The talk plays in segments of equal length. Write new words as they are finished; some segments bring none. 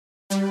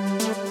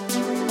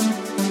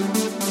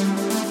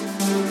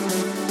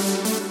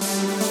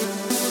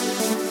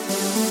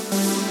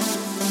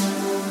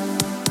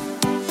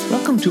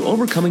to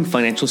Overcoming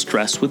Financial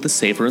Stress with the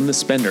Saver and the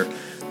Spender.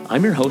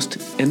 I'm your host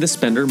and the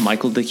spender,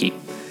 Michael Dickey.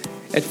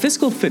 At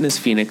Fiscal Fitness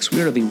Phoenix,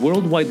 we are the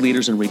worldwide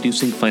leaders in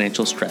reducing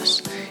financial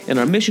stress, and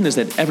our mission is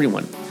that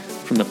everyone,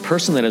 from the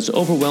person that is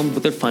overwhelmed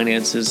with their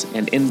finances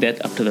and in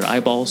debt up to their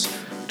eyeballs,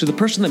 to the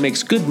person that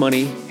makes good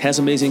money, has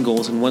amazing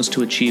goals, and wants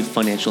to achieve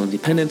financial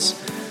independence,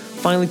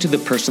 finally to the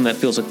person that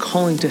feels a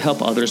calling to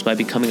help others by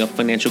becoming a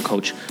financial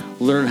coach,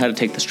 learn how to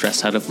take the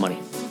stress out of money.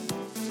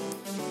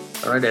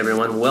 All right,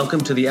 everyone, welcome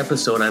to the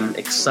episode. I'm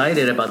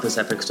excited about this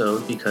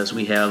episode because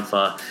we have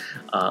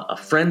a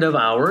friend of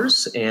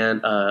ours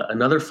and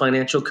another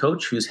financial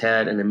coach who's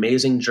had an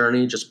amazing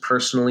journey just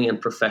personally and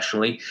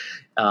professionally.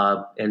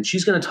 And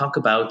she's going to talk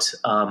about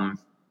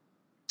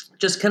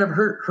just kind of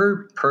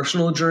her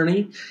personal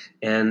journey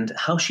and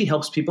how she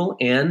helps people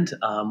and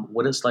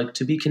what it's like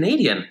to be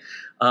Canadian.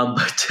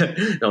 But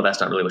no, that's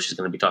not really what she's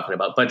going to be talking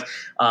about. But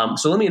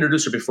so let me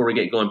introduce her before we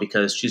get going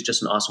because she's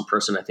just an awesome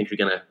person. I think you're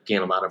going to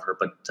gain a lot of her.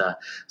 But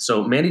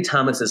so Mandy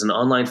Thomas is an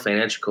online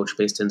financial coach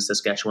based in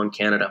Saskatchewan,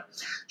 Canada.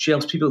 She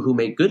helps people who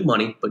make good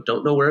money but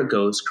don't know where it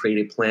goes create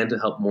a plan to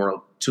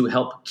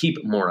help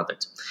keep more of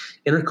it.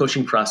 In her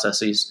coaching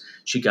processes,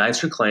 she guides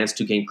her clients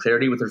to gain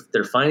clarity with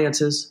their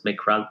finances, make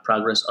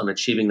progress on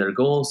achieving their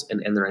goals,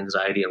 and end their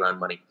anxiety around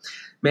money.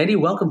 Mandy,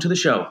 welcome to the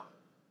show.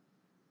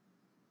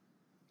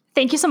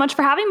 Thank you so much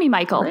for having me,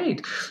 Michael.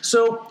 Great.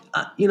 So,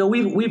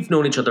 we've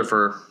known each other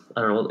for,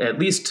 I don't know, at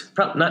least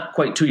not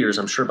quite 2 years,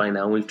 I'm sure by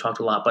now. We've talked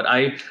a lot, but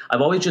I've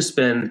always just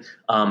been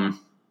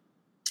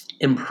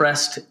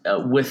impressed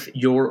with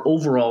your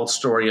overall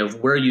story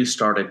of where you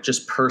started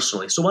just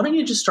personally. So why don't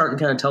you just start and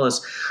kind of tell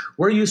us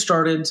where you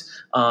started,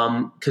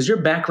 because your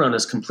background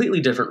is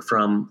completely different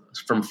from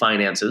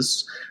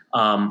finances,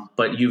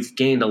 but you've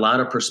gained a lot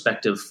of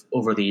perspective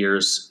over the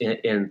years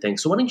in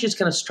things. So why don't you just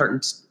kind of start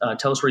and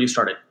tell us where you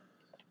started?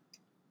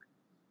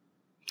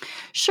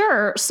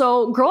 Sure.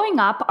 So growing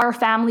up, our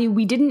family,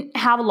 we didn't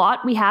have a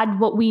lot. We had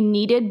what we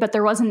needed, but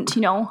there wasn't,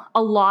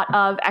 a lot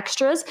of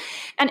extras.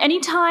 And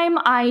anytime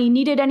I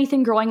needed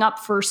anything growing up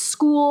for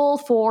school,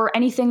 for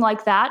anything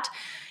like that,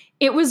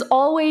 it was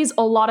always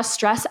a lot of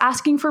stress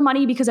asking for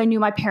money because I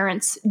knew my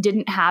parents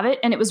didn't have it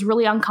and it was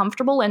really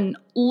uncomfortable. And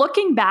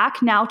looking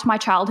back now to my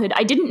childhood,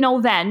 I didn't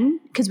know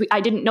then because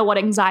I didn't know what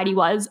anxiety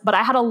was, but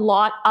I had a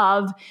lot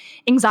of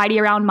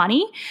anxiety around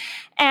money.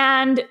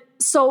 And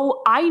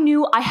so I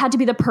knew I had to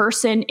be the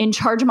person in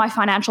charge of my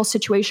financial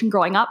situation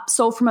growing up.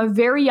 So from a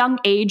very young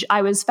age,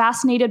 I was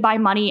fascinated by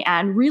money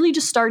and really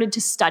just started to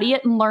study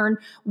it and learn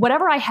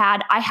whatever I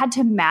had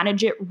to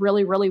manage it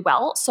really, really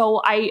well.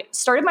 So I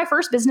started my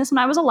first business when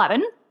I was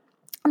 11.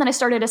 And then I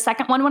started a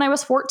second one when I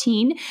was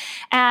 14.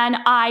 And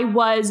I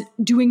was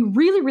doing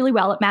really, really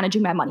well at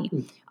managing my money.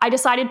 I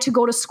decided to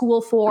go to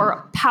school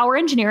for power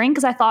engineering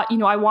because I thought,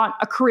 I want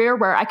a career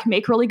where I can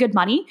make really good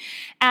money.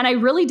 And I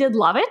really did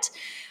love it.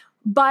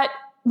 But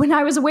when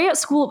I was away at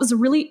school, it was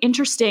really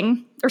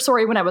interesting,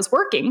 when I was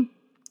working,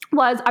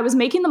 I was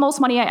making the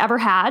most money I ever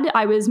had.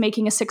 I was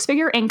making a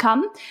 6-figure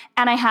income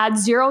and I had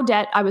zero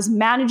debt. I was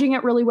managing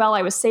it really well.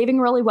 I was saving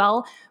really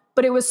well.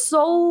 But it was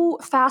so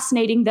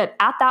fascinating that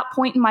at that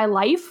point in my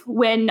life,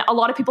 when a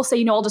lot of people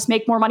say, I'll just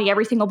make more money,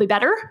 everything will be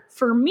better.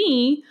 For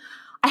me,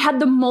 I had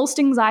the most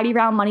anxiety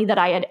around money that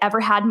I had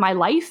ever had in my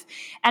life.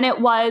 And it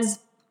was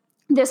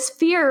this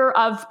fear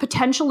of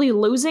potentially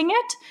losing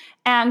it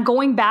and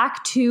going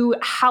back to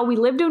how we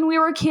lived when we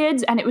were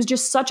kids. And it was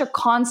just such a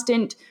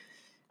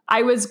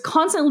I was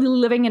constantly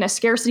living in a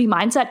scarcity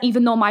mindset,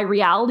 even though my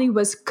reality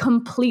was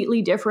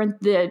completely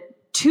different. The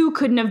two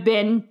couldn't have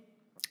been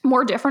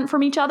more different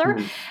from each other.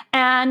 Mm-hmm.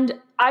 And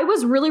I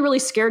was really, really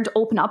scared to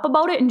open up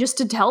about it and just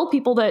to tell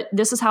people that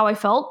this is how I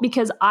felt,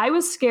 because I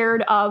was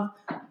scared of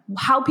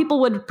how people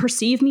would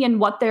perceive me and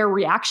what their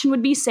reaction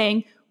would be,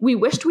 saying, we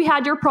wished we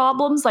had your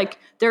problems. Like,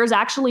 there's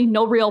actually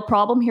no real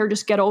problem here.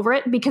 Just get over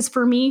it. Because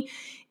for me,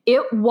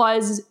 it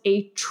was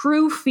a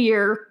true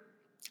fear.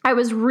 I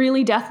was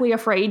really deathly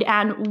afraid.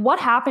 And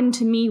what happened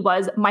to me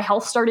was my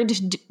health started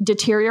to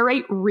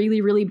deteriorate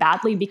really, really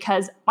badly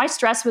because my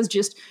stress was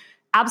just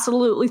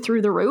absolutely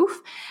through the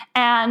roof.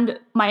 And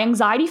my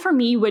anxiety for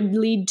me would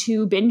lead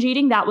to binge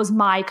eating. That was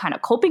my kind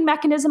of coping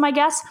mechanism, I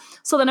guess.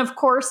 So then, of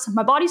course,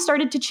 my body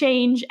started to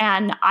change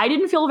and I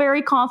didn't feel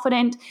very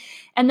confident.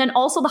 And then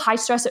also the high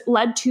stress, it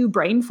led to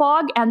brain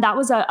fog. And that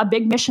was a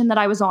big mission that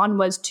I was on,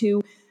 was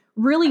to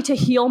really to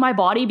heal my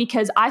body,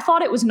 because I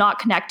thought it was not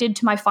connected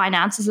to my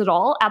finances at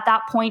all. At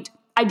that point,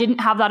 I didn't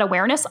have that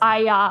awareness.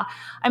 I'm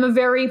a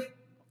very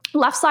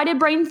left-sided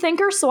brain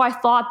thinker. So I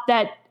thought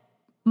that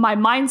my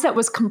mindset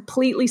was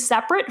completely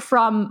separate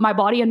from my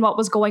body and what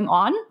was going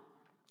on.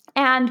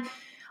 And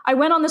I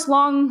went on this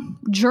long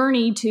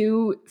journey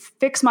to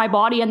fix my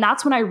body. And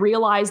that's when I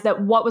realized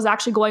that what was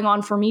actually going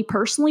on for me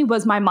personally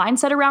was my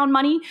mindset around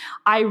money.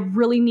 I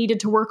really needed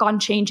to work on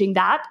changing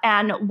that.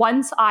 And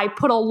once I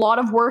put a lot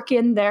of work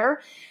in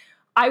there,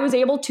 I was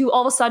able to,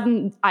 all of a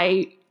sudden,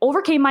 I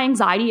overcame my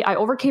anxiety. I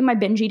overcame my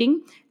binge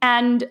eating.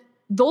 And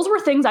those were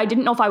things I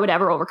didn't know if I would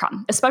ever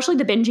overcome, especially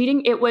the binge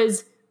eating. It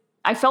was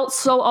I felt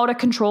so out of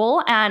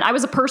control, and I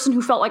was a person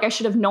who felt like I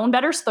should have known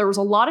better. So there was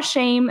a lot of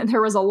shame and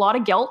there was a lot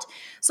of guilt.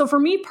 So for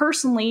me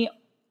personally,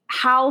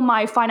 how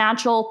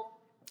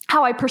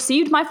I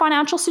perceived my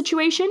financial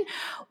situation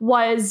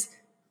was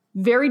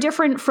very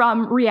different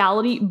from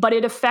reality, but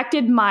it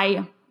affected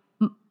my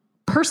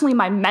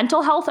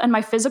mental health and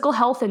my physical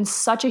health in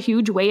such a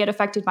huge way. It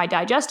affected my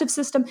digestive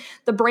system,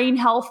 the brain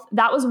health.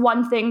 That was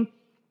one thing.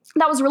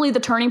 That was really the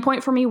turning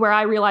point for me, where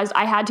I realized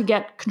I had to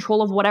get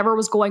control of whatever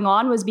was going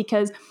on, was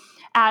because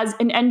as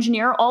an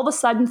engineer, all of a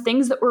sudden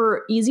things that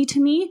were easy to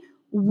me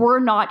were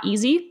not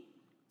easy.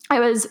 I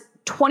was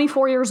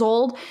 24 years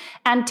old,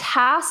 and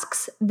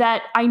tasks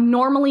that I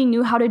normally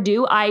knew how to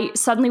do, I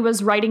suddenly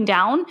was writing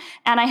down,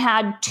 and I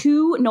had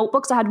 2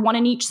 notebooks. I had one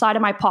in each side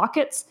of my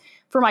pockets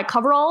for my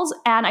coveralls,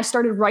 and I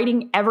started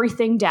writing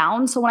everything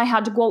down. So when I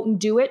had to go out and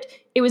do it,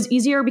 it was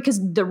easier because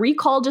the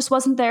recall just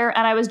wasn't there.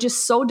 And I was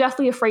just so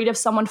deathly afraid of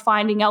someone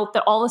finding out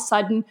that all of a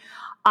sudden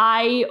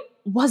I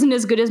wasn't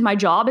as good as my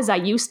job as I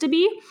used to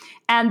be.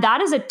 And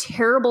that is a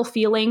terrible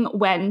feeling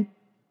when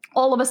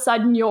all of a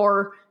sudden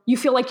you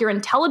feel like your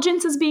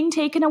intelligence is being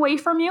taken away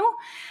from you.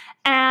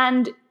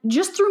 And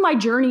just through my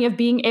journey of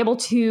being able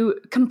to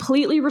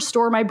completely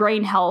restore my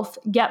brain health,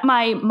 get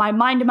my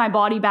mind and my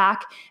body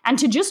back, and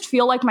to just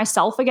feel like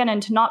myself again,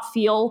 and to not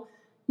feel,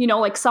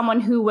 like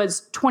someone who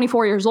was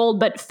 24 years old,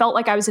 but felt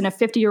like I was in a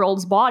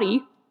 50-year-old's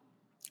body,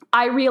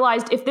 I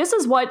realized if this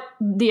is what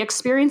the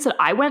experience that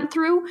I went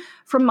through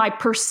from my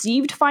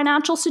perceived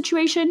financial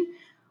situation,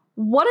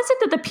 what is it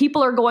that the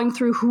people are going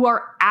through who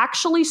are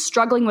actually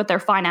struggling with their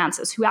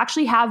finances, who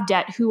actually have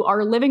debt, who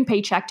are living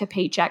paycheck to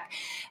paycheck?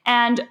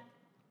 And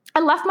I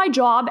left my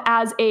job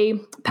as a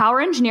power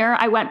engineer.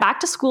 I went back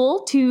to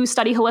school to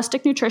study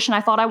holistic nutrition.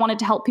 I thought I wanted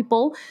to help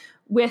people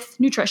with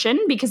nutrition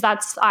because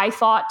I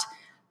thought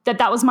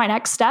that was my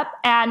next step.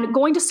 And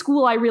going to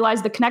school, I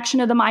realized the connection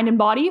of the mind and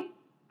body.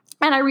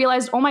 And I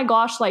realized, oh my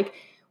gosh, like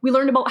we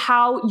learned about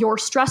how your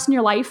stress in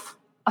your life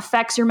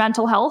affects your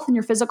mental health and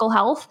your physical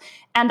health.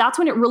 And that's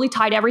when it really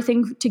tied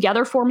everything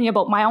together for me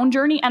about my own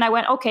journey. And I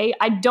went, okay,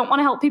 I don't want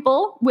to help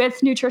people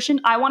with nutrition.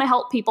 I want to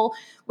help people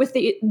with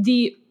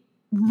the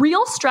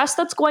real stress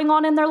that's going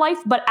on in their life,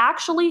 but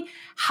actually,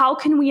 how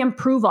can we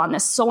improve on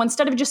this? So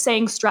instead of just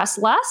saying stress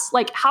less,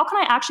 like how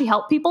can I actually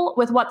help people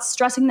with what's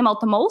stressing them out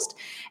the most?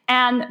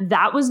 And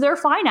that was their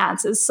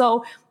finances.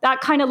 So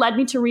that kind of led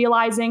me to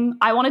realizing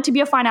I wanted to be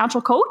a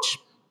financial coach.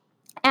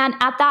 And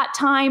at that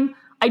time,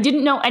 I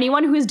didn't know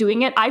anyone who was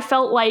doing it. I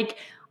felt like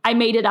I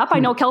made it up. I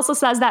know Kelsa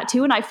says that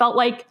too. And I felt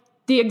like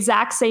the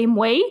exact same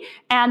way.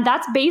 And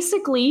that's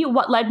basically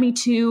what led me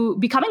to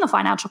becoming a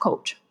financial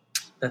coach.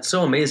 That's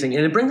so amazing.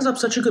 And it brings up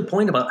such a good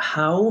point about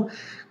how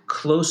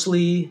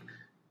closely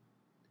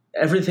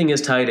everything is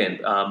tied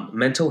in.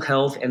 Mental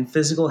health and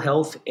physical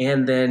health,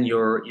 and then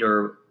your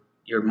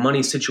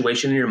money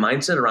situation and your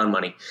mindset around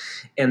money.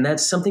 And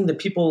that's something that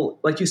people,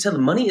 like you said,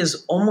 money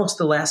is almost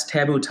the last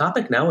taboo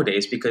topic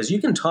nowadays, because you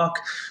can talk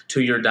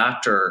to your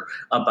doctor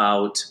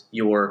about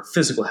your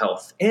physical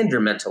health and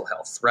your mental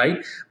health,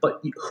 right?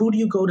 But who do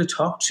you go to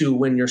talk to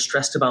when you're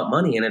stressed about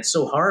money? And it's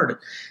so hard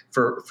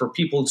for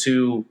people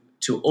to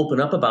open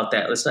up about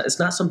that. It's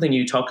not something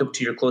you talk up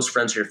to your close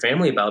friends or your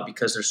family about,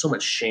 because there's so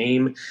much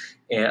shame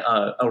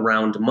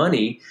around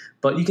money.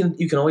 But you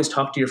can always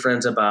talk to your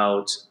friends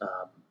about,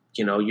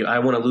 I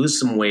want to lose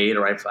some weight,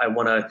 or I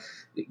want to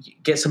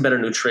get some better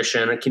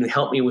nutrition. Can you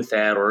help me with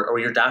that? Or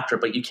your doctor,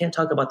 but you can't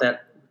talk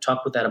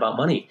with that about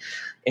money.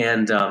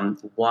 And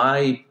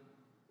why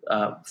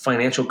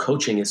financial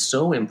coaching is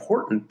so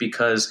important,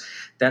 because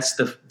that's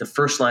the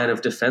first line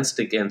of defense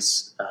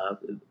against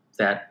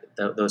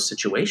those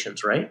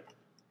situations, right?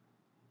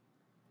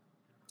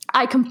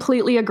 I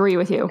completely agree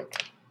with you.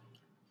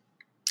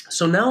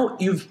 So now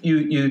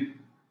you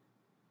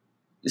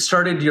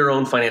started your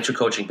own financial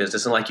coaching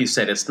business, and like you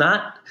said, it's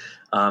not.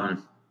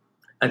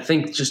 I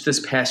think just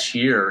this past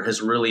year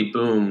has really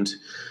boomed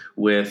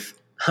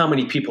with how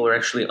many people are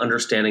actually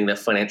understanding that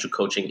financial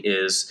coaching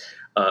is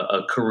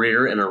a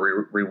career, and a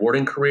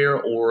rewarding career,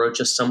 or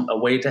just a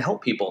way to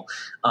help people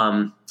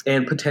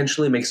and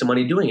potentially make some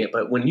money doing it.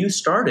 But when you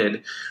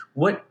started,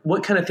 what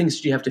kind of things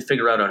did you have to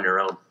figure out on your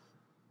own?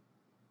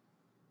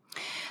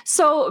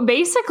 So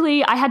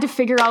basically, I had to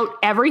figure out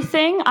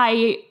everything.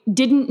 I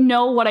didn't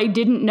know what I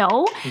didn't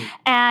know.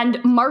 And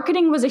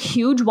marketing was a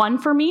huge one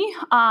for me,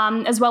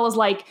 as well as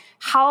like,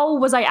 how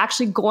was I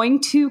actually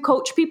going to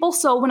coach people?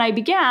 So when I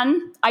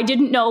began, I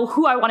didn't know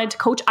who I wanted to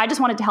coach. I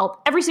just wanted to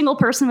help every single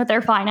person with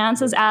their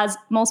finances, as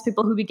most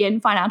people who begin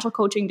financial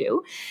coaching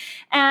do.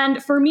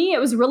 And for me, it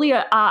was really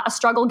a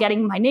struggle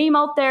getting my name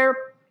out there.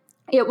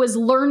 It was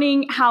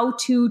learning how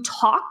to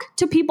talk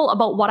to people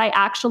about what I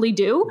actually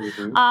do.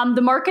 Mm-hmm.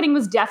 The marketing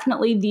was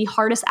definitely the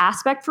hardest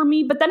aspect for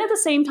me. But then at the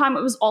same time,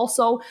 it was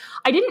also,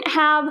 I didn't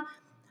have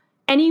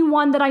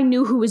anyone that I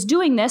knew who was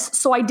doing this.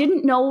 So I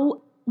didn't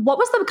know what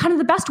was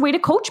the best way to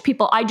coach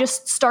people. I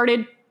just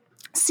started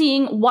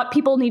seeing what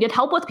people needed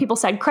help with. People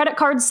said credit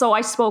cards, so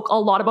I spoke a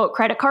lot about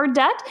credit card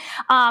debt.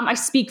 I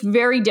speak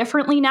very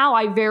differently now.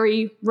 I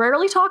very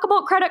rarely talk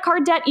about credit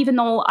card debt, even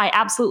though I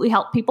absolutely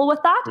help people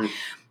with that.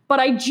 But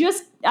I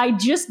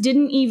just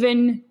didn't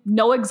even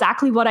know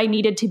exactly what I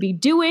needed to be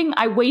doing.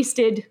 I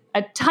wasted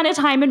a ton of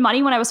time and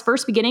money when I was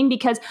first beginning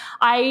because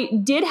I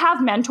did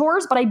have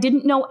mentors, but I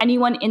didn't know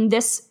anyone in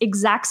this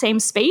exact same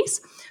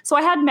space. So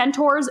I had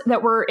mentors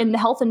that were in the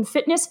health and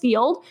fitness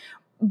field,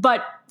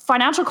 but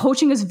financial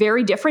coaching is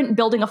very different,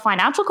 building a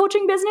financial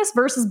coaching business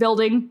versus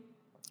building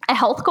a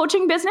health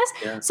coaching business.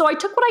 Yeah. So I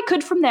took what I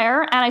could from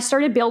there and I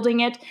started building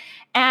it.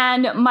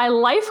 And my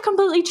life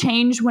completely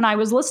changed when I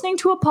was listening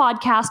to a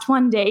podcast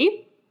one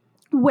day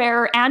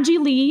where Angie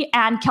Lee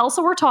and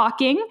Kelsa were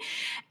talking.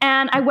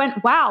 And I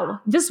went, wow,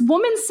 this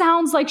woman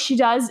sounds like she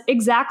does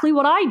exactly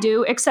what I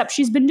do, except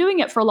she's been doing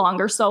it for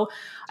longer. So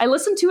I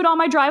listened to it on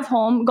my drive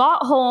home,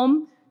 got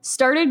home,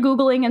 started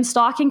Googling and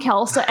stalking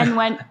Kelsa and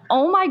went,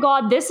 oh my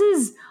God,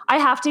 I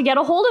have to get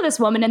a hold of this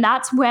woman. And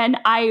that's when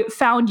I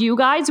found you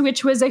guys,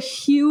 which was a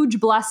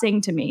huge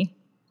blessing to me.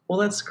 Well,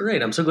 that's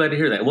great. I'm so glad to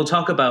hear that. We'll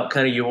talk about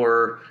kind of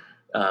your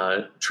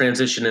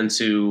transition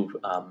into,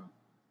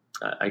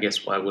 I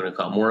guess what I want to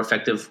call more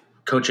effective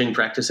coaching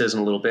practices in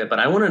a little bit. But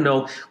I want to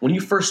know, when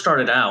you first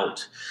started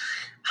out,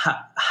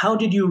 how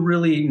did you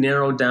really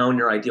narrow down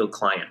your ideal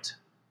client?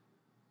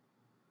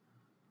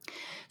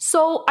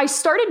 So I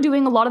started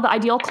doing a lot of the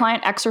ideal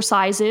client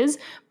exercises,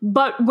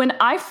 but when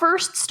I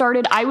first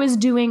started, I was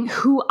doing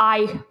who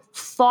I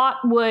thought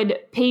would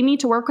pay me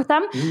to work with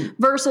them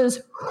versus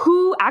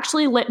who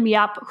actually lit me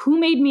up, who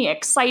made me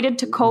excited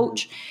to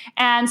coach.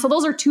 And so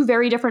those are two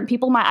very different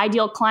people. My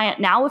ideal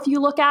client now, if you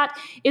look at,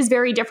 is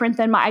very different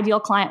than my ideal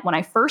client when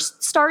I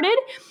first started.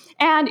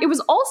 And it was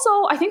also,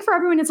 I think for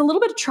everyone, it's a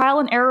little bit of trial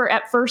and error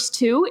at first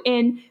too,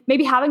 in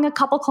maybe having a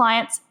couple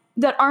clients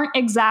that aren't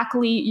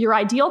exactly your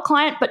ideal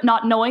client, but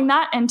not knowing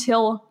that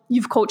until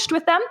you've coached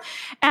with them.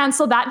 And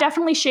so that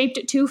definitely shaped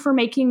it too, for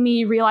making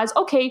me realize,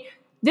 okay,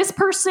 this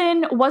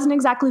person wasn't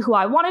exactly who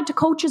I wanted to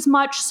coach as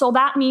much. So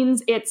that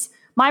means it's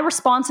my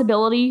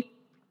responsibility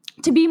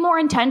to be more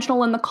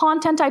intentional in the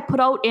content I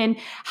put out, in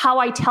how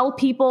I tell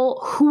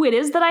people who it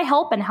is that I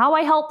help and how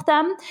I help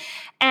them.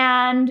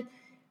 And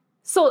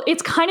so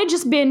it's kind of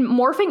just been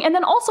morphing. And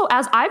then also,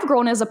 as I've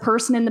grown as a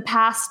person in the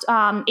past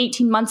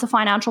 18 months of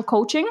financial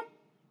coaching,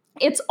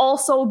 it's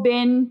also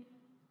been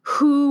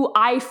who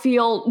I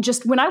feel,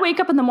 just when I wake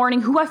up in the morning,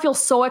 who I feel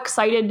so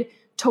excited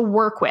to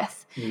work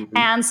with.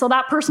 And so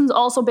that person's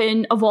also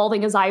been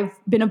evolving as I've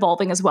been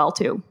evolving as well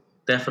too.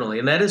 Definitely.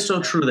 And that is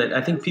so true, that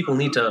I think people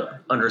need to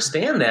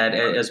understand that,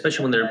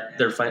 especially when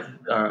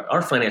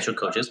are financial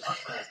coaches,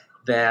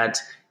 that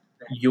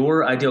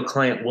your ideal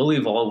client will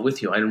evolve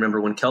with you. I remember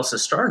when Kelsa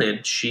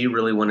started, she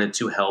really wanted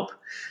to help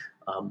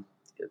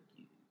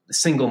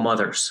single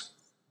mothers,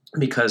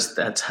 because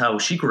that's how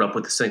she grew up,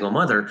 with a single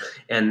mother.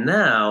 And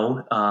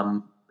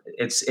now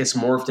it's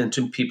morphed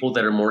into people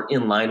that are more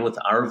in line with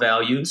our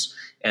values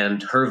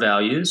and her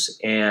values.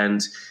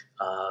 And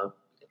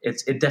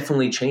it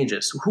definitely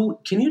changes. Who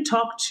can you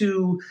talk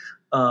to?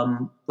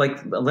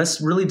 Let's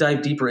really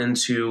dive deeper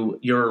into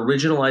your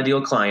original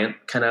ideal client,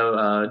 kind of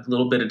a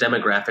little bit of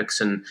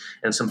demographics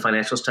and some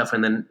financial stuff.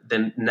 And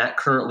then not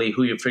currently,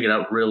 who you've figured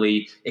out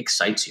really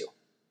excites you.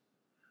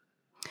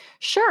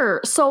 Sure.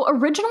 So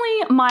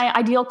originally, my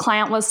ideal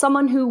client was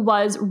someone who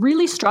was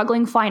really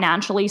struggling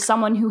financially,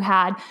 someone who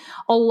had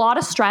a lot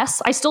of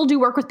stress. I still do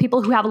work with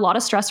people who have a lot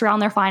of stress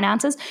around their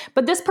finances,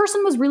 but this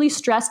person was really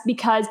stressed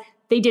because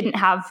they didn't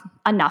have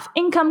enough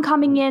income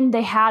coming in.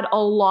 They had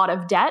a lot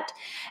of debt.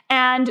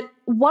 And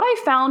what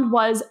I found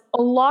was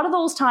a lot of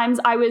those times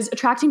I was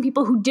attracting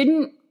people who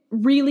didn't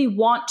really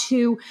want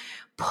to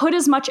put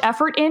as much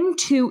effort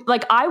into,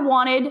 like, I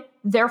wanted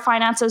their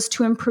finances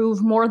to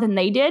improve more than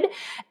they did.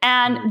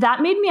 And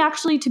that made me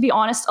actually, to be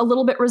honest, a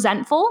little bit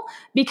resentful,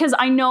 because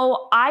I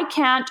know I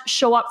can't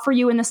show up for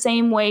you in the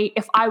same way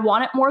if I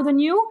want it more than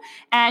you,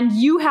 and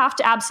you have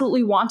to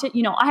absolutely want it.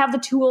 You know, I have the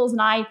tools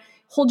and I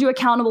hold you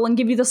accountable and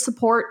give you the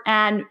support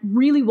and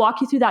really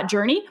walk you through that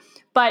journey.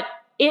 But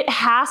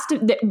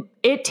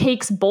it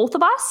takes both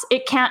of us.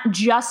 It can't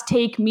just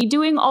take me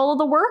doing all of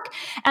the work.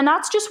 And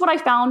that's just what I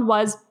found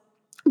was,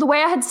 the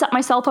way I had set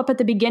myself up at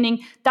the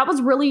beginning,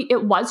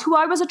 it was who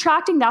I was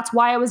attracting. That's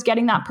why I was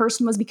getting that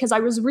person, was because I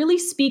was really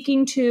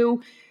speaking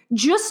to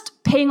just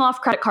paying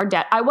off credit card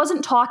debt. I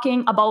wasn't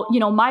talking about,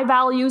 my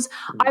values.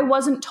 I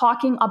wasn't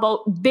talking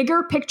about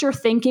bigger picture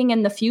thinking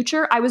in the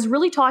future. I was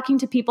really talking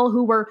to people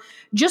who were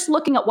just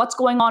looking at what's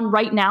going on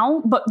right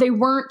now, but they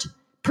weren't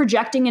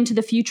projecting into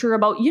the future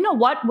about,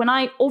 when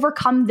I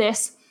overcome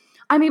this,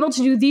 I'm able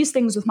to do these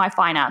things with my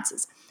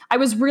finances. I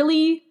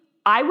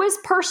was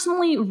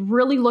personally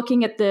really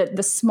looking at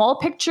the small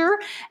picture,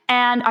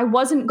 and I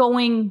wasn't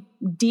going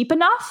deep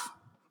enough.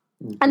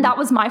 And that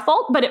was my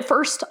fault. But at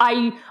first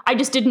I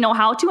just didn't know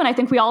how to. And I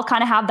think we all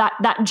kind of have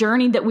that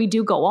journey that we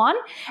do go on.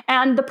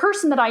 And the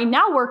person that I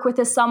now work with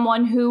is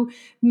someone who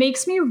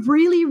makes me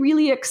really,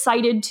 really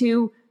excited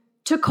to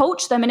to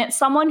coach them. And it's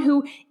someone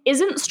who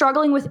isn't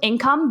struggling with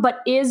income, but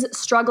is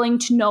struggling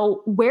to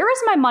know, where is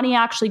my money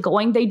actually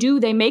going?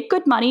 They make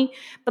good money,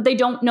 but they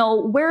don't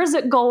know, where is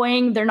it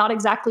going? They're not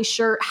exactly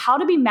sure how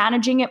to be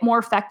managing it more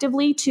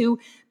effectively to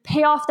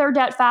pay off their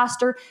debt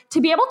faster, to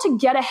be able to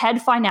get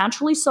ahead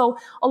financially. So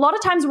a lot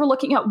of times we're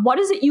looking at, what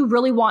is it you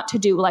really want to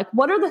do? Like,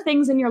 what are the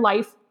things in your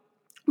life?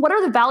 What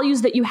are the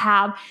values that you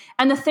have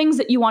and the things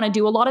that you want to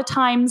do? A lot of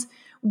times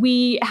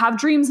we have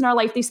dreams in our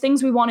life, these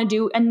things we want to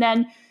do. And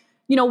then,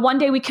 one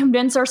day we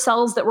convince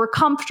ourselves that we're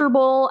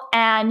comfortable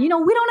and, we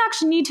don't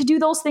actually need to do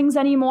those things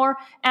anymore.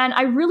 And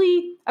I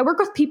work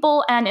with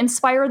people and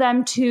inspire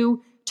them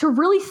to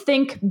really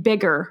think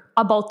bigger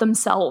about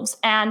themselves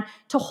and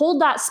to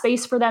hold that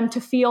space for them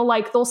to feel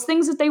like those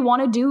things that they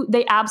want to do,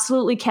 they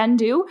absolutely can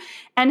do.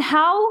 And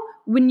how,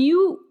 when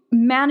you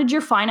manage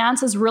your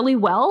finances really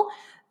well,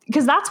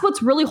 because that's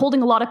what's really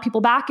holding a lot of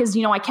people back is,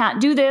 I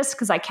can't do this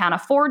because I can't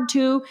afford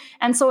to.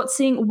 And so it's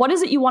seeing, what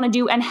is it you want to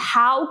do and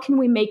how can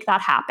we make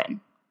that happen?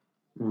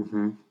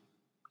 Mm-hmm.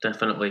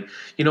 Definitely.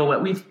 You know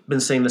what, we've been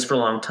saying this for a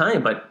long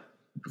time, but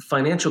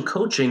financial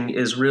coaching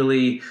is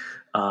really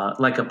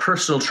like a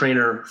personal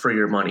trainer for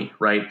your money,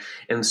 right?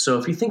 And so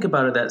if you think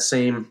about it, that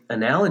same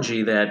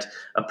analogy, that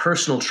a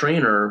personal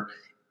trainer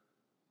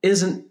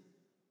isn't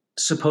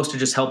supposed to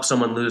just help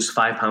someone lose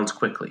 5 pounds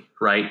quickly,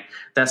 right?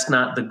 That's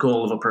not the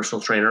goal of a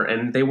personal trainer,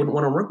 and they wouldn't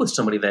want to work with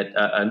somebody that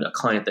a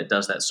client that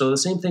does that. So the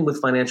same thing with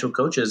financial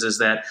coaches is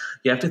that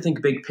you have to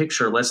think big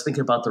picture. Let's think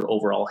about their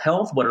overall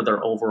health. What are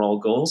their overall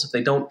goals? If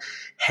they don't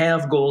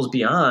have goals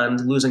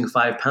beyond losing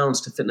 5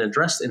 pounds to fit in a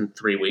dress in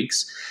 3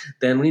 weeks,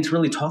 then we need to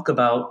really talk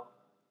about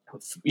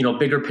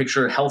bigger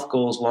picture health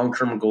goals,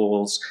 long-term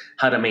goals,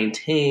 how to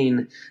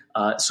maintain.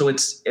 So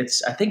it's.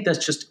 I think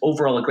that's just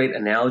overall a great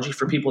analogy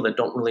for people that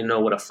don't really know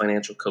what a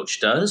financial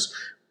coach does,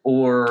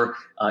 or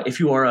if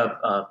you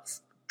are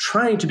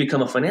trying to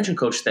become a financial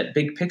coach, that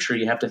big picture,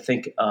 you have to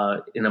think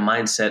in a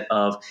mindset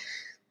of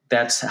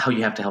that's how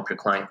you have to help your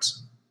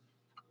clients.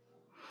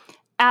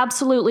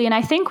 Absolutely. And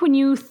I think when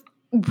you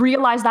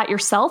realize that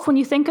yourself, when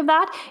you think of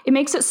that, it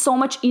makes it so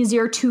much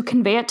easier to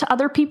convey it to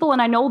other people.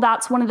 And I know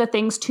that's one of the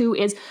things too,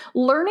 is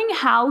learning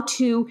how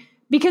to,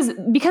 because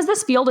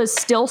this field is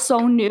still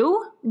so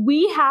new,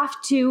 we have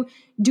to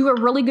do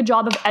a really good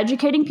job of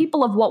educating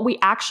people of what we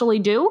actually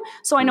do.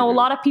 So I know a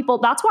lot of people,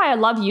 that's why I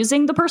love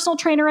using the personal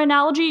trainer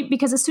analogy,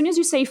 because as soon as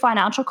you say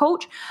financial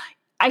coach,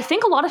 I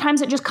think a lot of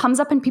times it just comes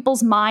up in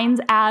people's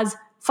minds as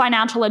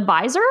financial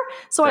advisor.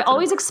 So I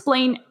always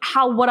explain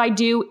how what I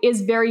do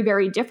is very,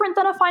 very different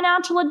than a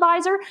financial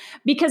advisor,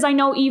 because I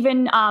know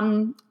even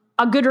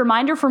a good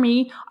reminder for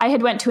me, I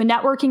had went to a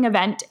networking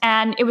event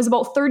and it was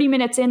about 30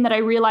 minutes in that I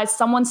realized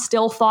someone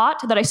still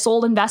thought that I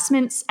sold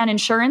investments and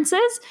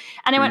insurances.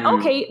 And I went,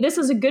 okay, this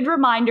is a good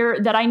reminder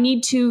that I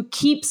need to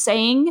keep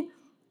saying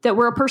that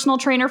we're a personal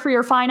trainer for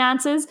your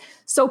finances.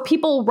 So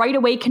people right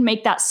away can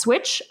make that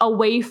switch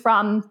away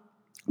from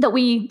that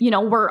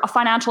we're a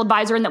financial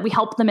advisor and that we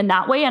help them in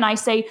that way. And I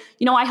say,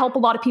 I help a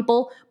lot of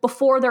people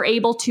before they're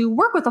able to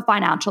work with a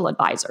financial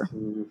advisor.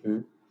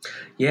 Mm-hmm.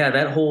 Yeah,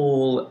 that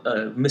whole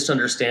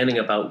misunderstanding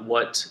about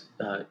what,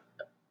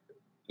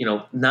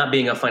 not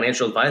being a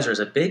financial advisor is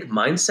a big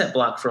mindset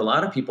block for a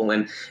lot of people.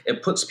 And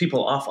it puts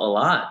people off a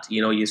lot.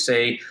 You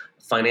say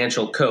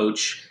financial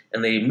coach,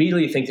 and they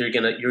immediately think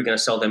you're gonna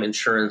sell them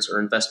insurance or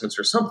investments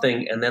or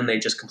something, and then they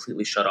just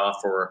completely shut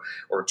off or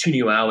tune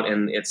you out.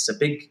 And it's a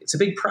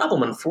big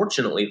problem,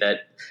 unfortunately,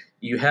 that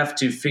you have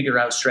to figure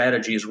out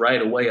strategies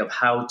right away of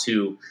how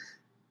to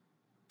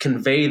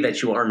convey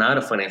that you are not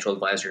a financial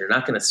advisor. You're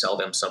not going to sell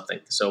them something.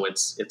 So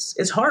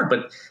it's hard,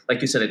 but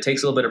like you said, it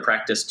takes a little bit of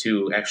practice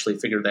to actually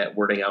figure that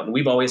wording out. And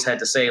we've always had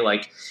to say,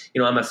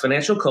 I'm a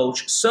financial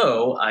coach,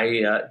 so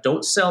I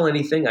don't sell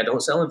anything. I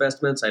don't sell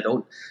investments. I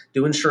don't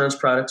do insurance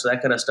products,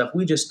 that kind of stuff.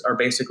 We just are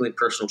basically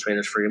personal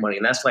trainers for your money.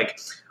 And that's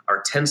like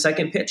our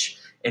 10-second pitch.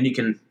 And you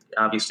can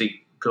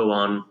obviously go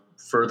on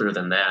further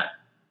than that.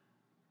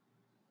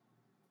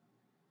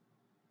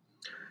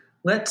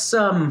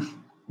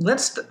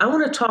 I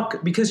want to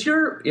talk, because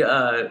you're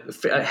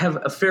have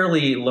a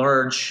fairly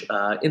large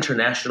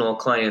international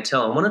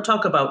clientele. I want to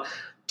talk about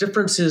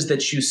differences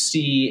that you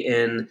see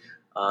in.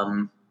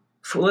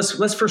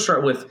 Let's first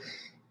start with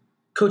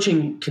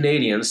coaching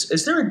Canadians.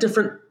 Is there a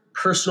different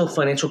personal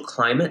financial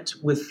climate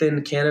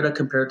within Canada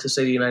compared to,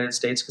 say, the United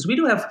States? Because we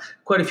do have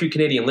quite a few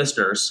Canadian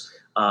listeners.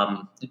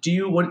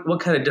 What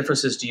kind of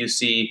differences do you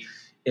see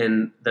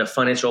in the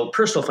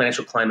personal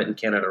financial climate in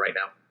Canada right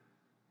now?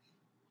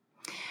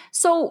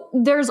 So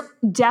there's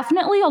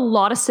definitely a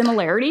lot of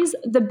similarities.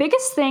 The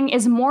biggest thing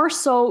is more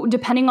so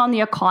depending on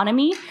the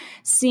economy,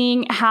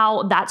 seeing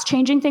how that's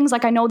changing things.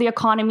 Like I know the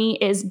economy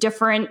is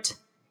different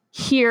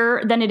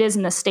here than it is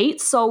in the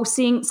States. So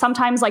seeing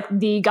sometimes like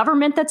the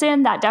government that's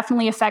in, that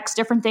definitely affects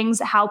different things,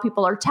 how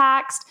people are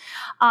taxed,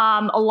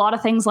 a lot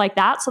of things like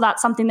that. So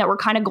that's something that we're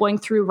kind of going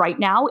through right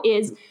now,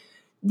 is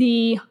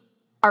the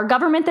our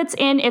government that's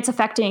in. It's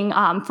affecting,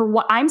 for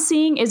what I'm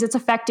seeing, is it's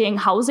affecting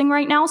housing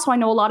right now. So I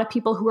know a lot of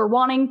people who are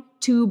wanting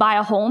to buy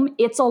a home.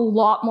 It's a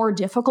lot more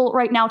difficult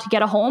right now to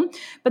get a home.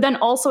 But then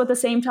also at the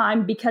same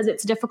time, because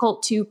it's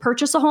difficult to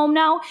purchase a home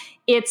now,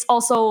 it's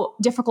also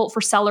difficult for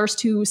sellers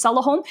to sell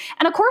a home.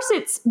 And of course,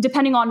 it's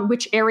depending on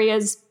which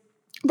areas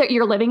that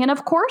you're living in,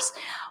 of course.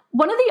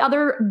 One of the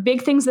other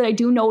big things that I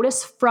do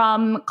notice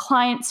from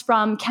clients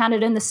from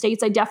Canada and the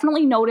States, I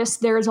definitely notice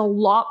there's a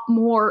lot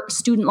more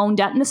student loan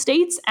debt in the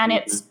States, and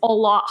it's a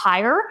lot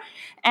higher.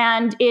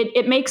 And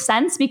it makes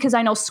sense because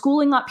I know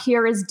schooling up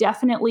here is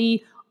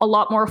definitely a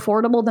lot more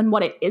affordable than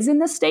what it is in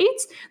the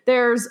States.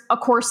 There's, of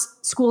course,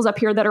 schools up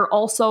here that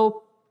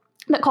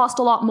cost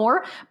a lot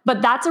more,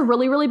 but that's a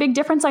really, really big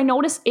difference I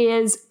notice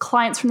is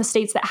clients from the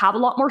States that have a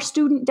lot more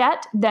student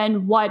debt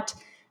than what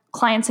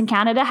clients in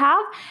Canada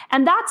have.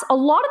 And that's a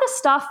lot of the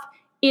stuff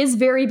is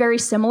very, very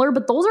similar,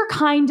 but those are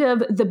kind of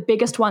the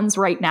biggest ones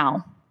right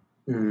now.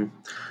 Mm.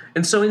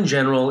 And so in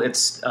general,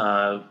 it's,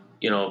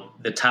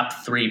 the top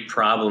three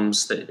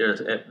problems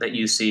that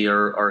you see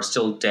are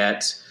still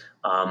debt.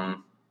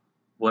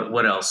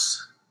 What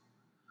else?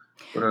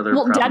 What other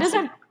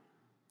problems?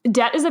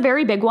 Debt is a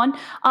very big one.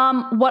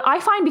 What I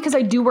find, because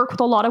I do work with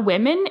a lot of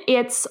women,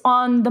 it's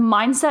on the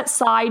mindset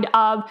side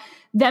of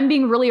them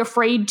being really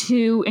afraid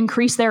to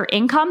increase their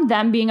income,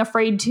 them being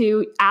afraid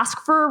to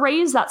ask for a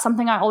raise. That's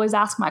something I always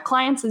ask my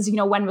clients is,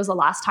 when was the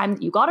last time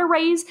that you got a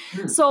raise?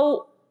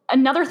 So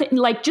another thing,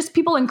 like just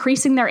people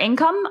increasing their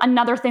income.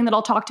 Another thing that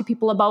I'll talk to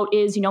people about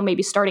is,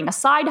 maybe starting a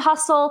side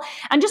hustle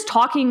and just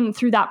talking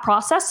through that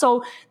process.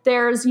 So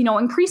there's,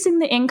 increasing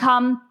the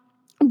income.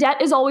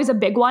 Debt is always a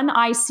big one.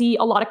 I see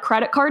a lot of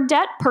credit card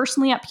debt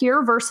personally up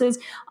here versus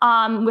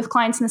with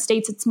clients in the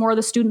States, it's more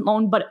the student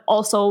loan, but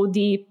also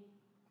the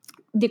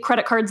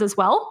credit cards as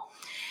well.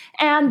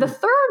 And the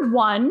third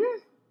one,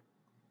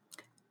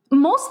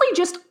 mostly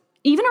just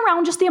even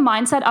around just the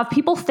mindset of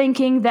people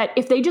thinking that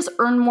if they just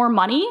earn more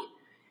money,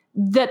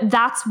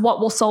 that's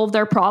what will solve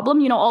their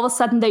problem. All of a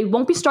sudden they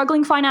won't be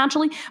struggling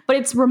financially, but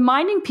it's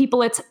reminding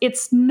people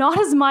it's not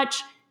as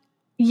much.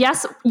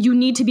 Yes, you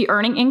need to be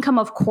earning income,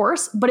 of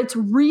course, but it's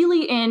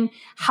really in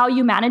how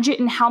you manage it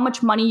and how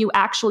much money you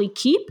actually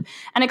keep,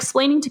 and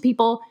explaining to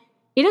people,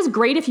 it is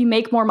great if you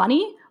make more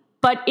money,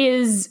 but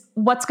is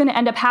what's going to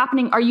end up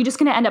happening? Are you just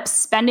going to end up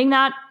spending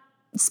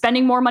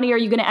more money? Are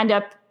you going to end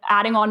up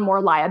adding on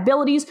more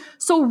liabilities?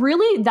 So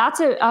really, that's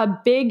a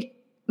big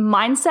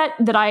mindset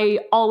that I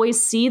always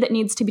see that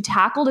needs to be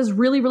tackled, is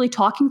really, really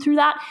talking through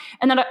that.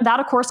 And that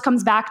of course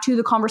comes back to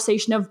the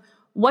conversation of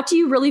what do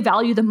you really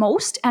value the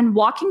most, and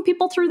walking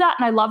people through that.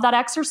 And I love that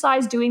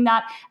exercise, doing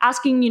that,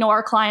 asking,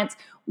 our clients,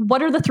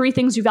 what are the three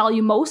things you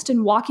value most,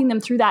 and walking them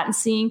through that and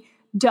seeing,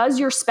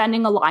 does your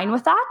spending align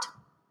with that?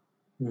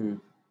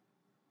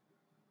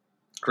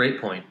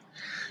 Great point.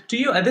 Do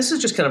you, this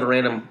is just kind of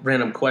a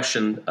random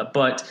question,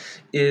 but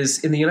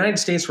is in the United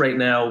States right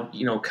now,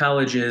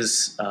 college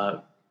is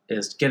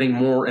getting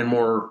more and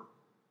more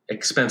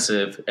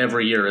expensive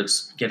every year.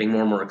 It's getting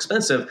more and more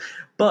expensive,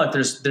 but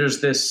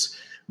there's this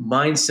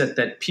mindset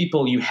that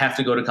you have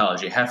to go to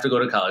college,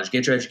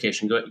 get your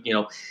education,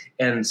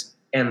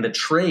 and the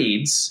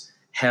trades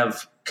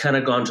have kind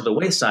of gone to the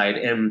wayside.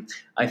 And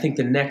I think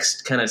the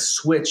next kind of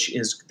switch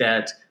is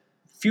that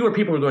fewer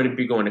people are going to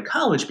be going to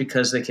college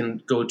because they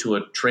can go to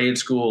a trade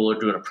school or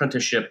do an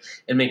apprenticeship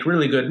and make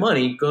really good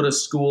money, go to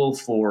school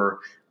for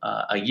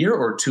a year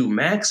or two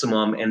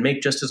maximum and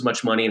make just as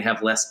much money and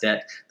have less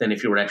debt than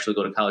if you were to actually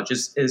go to college.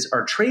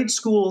 Are trade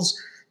schools,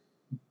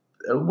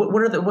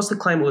 what's the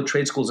climate with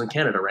trade schools in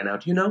Canada right now?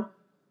 Do you know?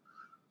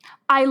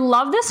 I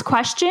love this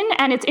question,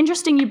 and it's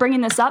interesting you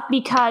bringing this up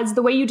because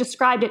the way you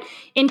described it,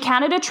 in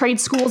Canada, trade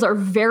schools are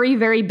very,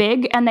 very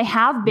big, and they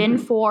have been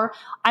for,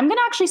 I'm going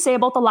to actually say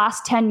about the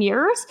last 10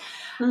 years.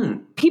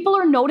 People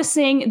are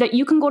noticing that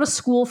you can go to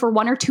school for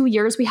 1 or 2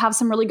 years. We have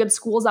some really good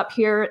schools up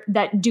here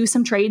that do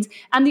some trades.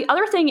 And the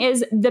other thing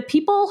is the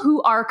people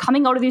who are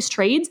coming out of these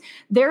trades,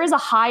 there is a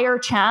higher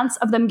chance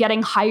of them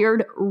getting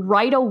hired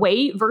right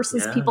away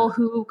versus people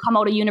who come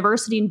out of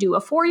university and do a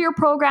 4-year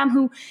program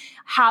who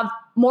have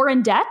more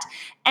in debt.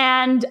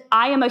 And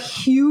I am a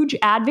huge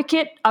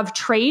advocate of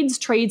trades.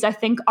 Trades, I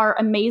think, are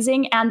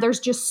amazing. And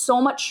there's just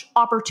so much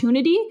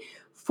opportunity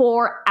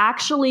for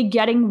actually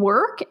getting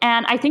work.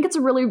 And I think it's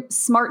a really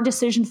smart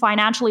decision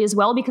financially as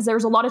well, because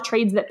there's a lot of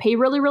trades that pay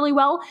really, really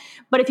well.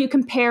 But if you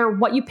compare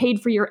what you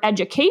paid for your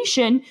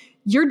education,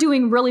 you're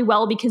doing really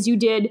well because you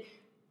did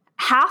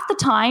half the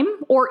time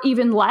or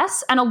even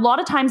less. And a lot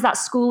of times that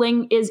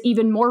schooling is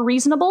even more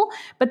reasonable.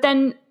 But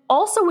then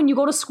also when you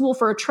go to school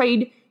for a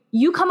trade,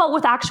 you come out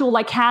with actual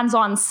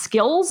hands-on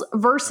skills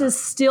versus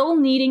still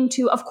needing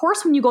to, of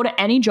course, when you go to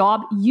any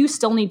job, you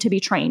still need to be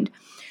trained.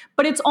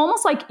 But it's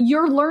almost like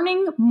you're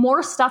learning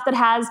more stuff that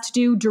has to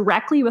do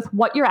directly with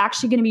what you're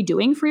actually going to be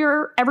doing for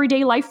your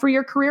everyday life, for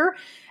your career.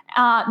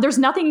 There's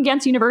nothing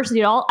against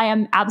university at all. I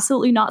am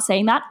absolutely not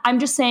saying that. I'm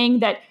just saying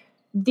that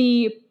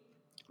the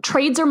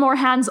trades are more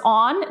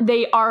hands-on.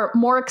 They are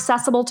more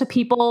accessible to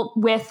people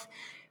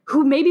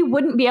who maybe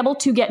wouldn't be able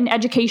to get an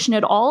education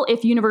at all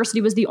if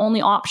university was the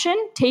only option,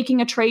 taking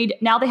a trade.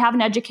 Now they have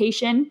an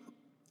education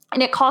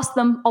and it costs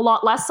them a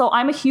lot less. So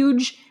I'm a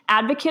huge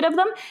advocate of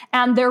them,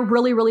 and they're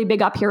really, really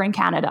big up here in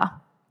Canada.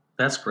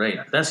 That's great.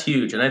 That's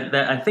huge. And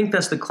I think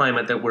that's the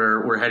climate that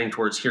we're heading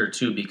towards here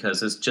too,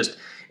 because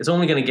it's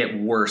only going to get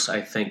worse,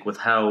 I think, with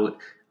how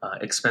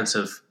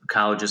expensive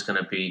college is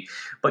going to be.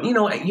 But,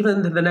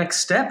 even the next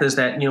step is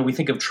that, we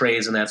think of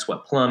trades, and that's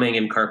what plumbing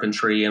and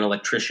carpentry and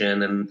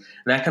electrician and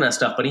that kind of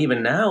stuff. But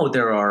even now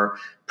there are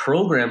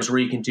programs where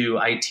you can do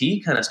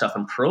IT kind of stuff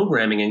and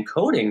programming and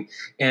coding.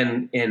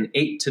 And in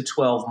 8 to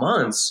 12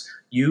 months,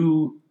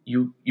 you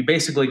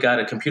basically got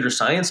a computer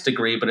science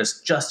degree, but it's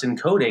just in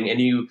coding, and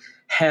you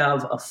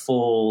have a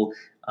full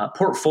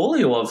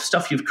portfolio of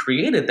stuff you've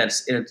created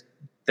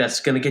that's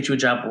going to get you a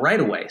job right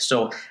away.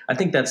 So I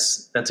think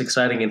that's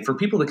exciting. And for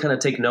people to kind of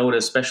take note,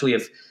 especially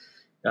if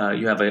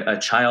you have a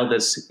child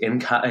that's in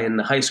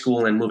high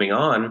school and moving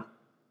on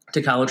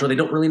to college, or they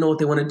don't really know what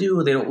they want to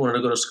do, they don't want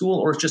to go to school,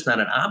 or it's just not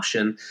an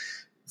option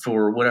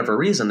for whatever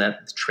reason,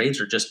 that trades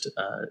are just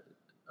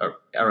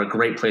are a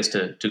great place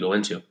to go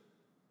into.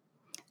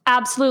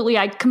 Absolutely.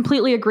 I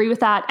completely agree with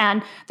that.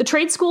 And the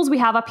trade schools we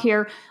have up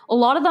here, a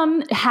lot of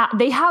them,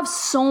 they have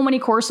so many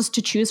courses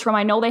to choose from.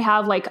 I know they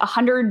have like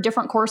 100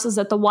 different courses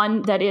at the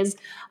one that is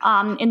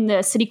in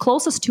the city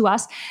closest to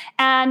us.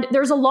 And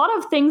there's a lot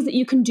of things that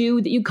you can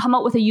do, that you come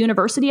out with a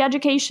university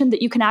education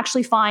that you can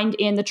actually find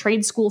in the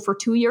trade school for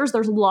 2 years.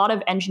 There's a lot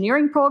of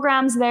engineering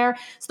programs there.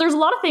 So there's a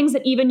lot of things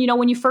that even,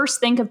 when you first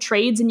think of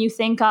trades and you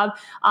think of,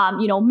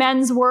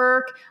 men's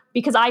work,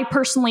 because I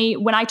personally,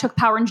 when I took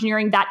power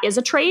engineering, that is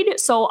a trade.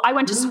 So I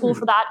went to school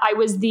for that. I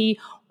was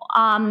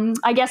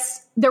I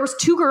guess there was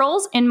 2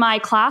 girls in my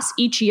class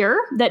each year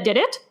that did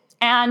it.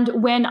 And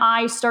when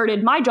I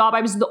started my job, I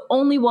was the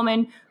only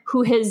woman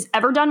who has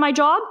ever done my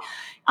job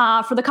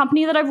for the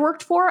company that I've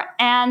worked for.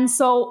 And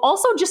so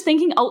also just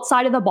thinking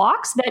outside of the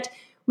box, that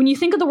when you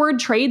think of the word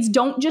trades,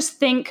 don't just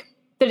think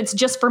that it's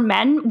just for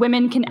men.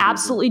 Women can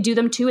absolutely do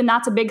them too. And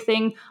that's a big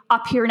thing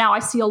up here now. I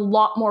see a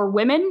lot more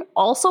women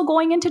also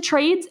going into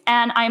trades,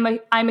 and I'm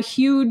a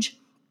huge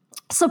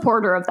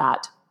supporter of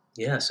that.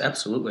 Yes,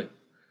 absolutely.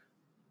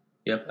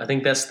 Yep. I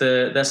think that's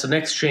the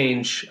next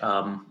change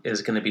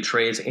is going to be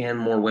trades and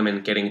more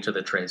women getting into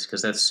the trades,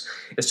 because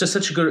it's just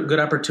such a good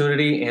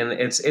opportunity. And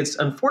it's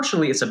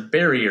unfortunately, it's a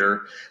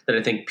barrier that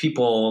I think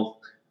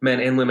men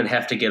and women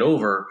have to get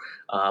over,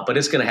 but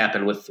it's going to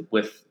happen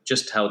with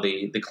just how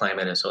the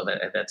climate is. So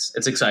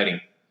it's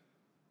exciting.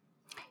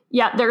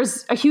 Yeah,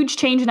 there's a huge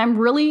change, and I'm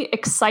really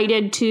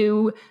excited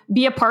to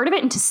be a part of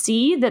it and to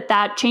see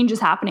that change is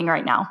happening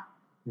right now.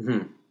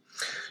 Mm-hmm.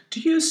 Do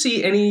you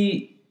see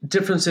any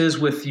differences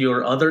with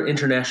your other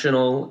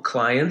international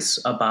clients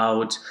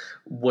about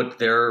what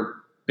their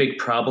big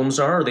problems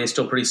are? Are they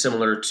still pretty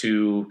similar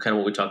to kind of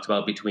what we talked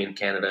about between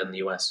Canada and the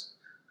U.S.?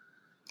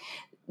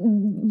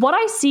 What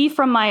I see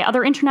from my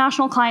other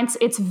international clients,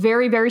 it's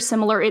very, very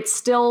similar. It's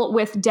still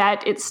with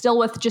debt. It's still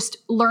with just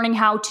learning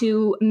how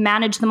to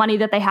manage the money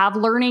that they have,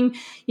 learning,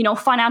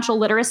 financial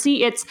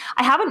literacy.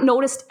 I haven't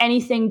noticed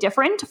anything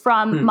different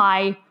from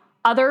my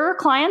other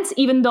clients,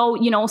 even though,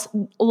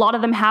 a lot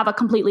of them have a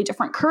completely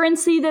different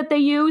currency that they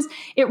use.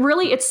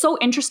 It's so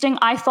interesting.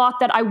 I thought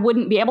that I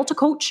wouldn't be able to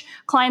coach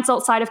clients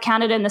outside of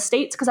Canada and the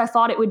States because I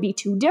thought it would be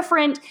too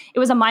different. It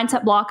was a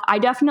mindset block I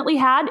definitely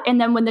had. And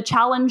then when the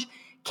challenge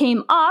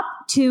came up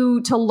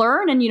to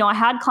learn, and I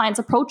had clients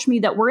approach me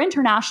that were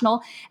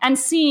international, and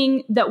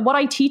seeing that what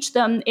I teach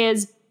them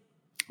is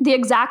the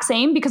exact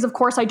same, because of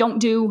course I don't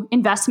do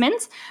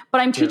investments,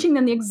 but I'm teaching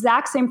them the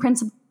exact same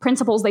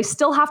principles. They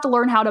still have to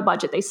learn how to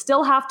budget. They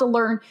still have to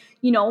learn,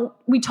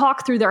 we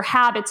talk through their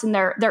habits and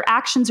their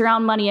actions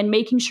around money, and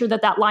making sure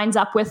that lines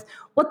up with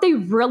what they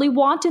really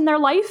want in their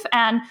life.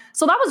 And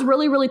so that was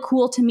really, really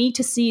cool to me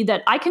to see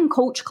that I can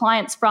coach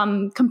clients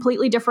from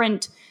completely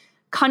different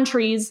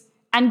countries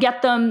and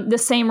get them the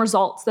same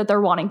results that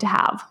they're wanting to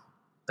have.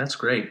 That's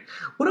great.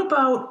 What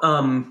about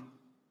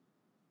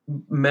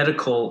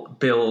medical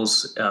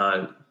bills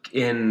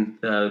in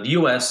the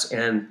U.S.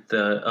 and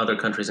the other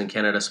countries in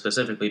Canada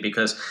specifically?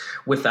 Because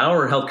with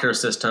our healthcare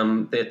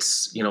system,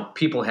 it's,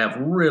 people have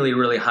really,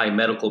 really high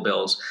medical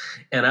bills.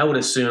 And I would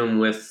assume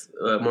with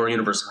more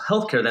universal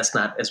healthcare, that's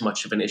not as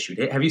much of an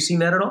issue. Have you seen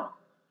that at all?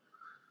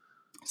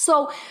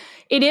 So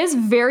it is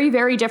very,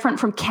 very different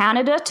from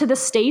Canada to the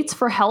States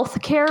for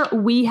healthcare.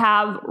 We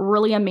have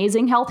really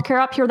amazing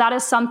healthcare up here. That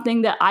is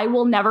something that I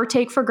will never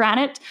take for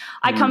granted.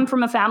 I come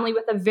from a family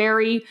with a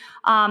very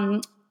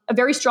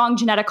strong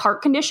genetic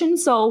heart condition.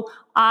 So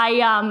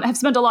I have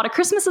spent a lot of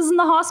Christmases in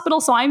the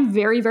hospital. So I'm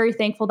very, very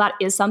thankful that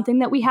is something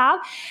that we have.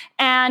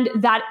 And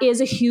that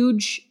is a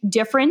huge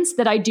difference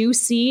that I do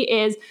see.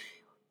 Is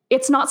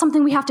it's not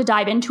something we have to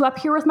dive into up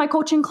here with my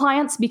coaching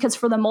clients, because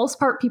for the most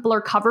part, people are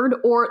covered,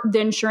 or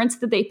the insurance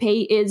that they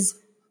pay is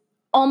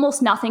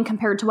almost nothing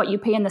compared to what you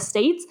pay in the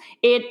States.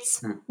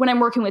 It's when I'm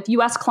working with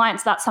US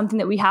clients, that's something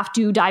that we have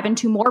to dive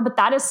into more. But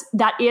that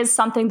is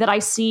something that I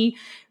see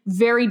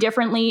very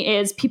differently,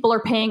 is people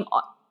are paying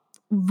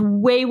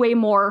way, way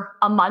more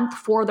a month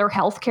for their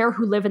healthcare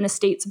who live in the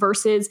States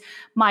versus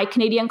my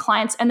Canadian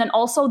clients. And then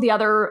also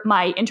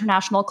my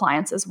international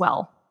clients as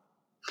well.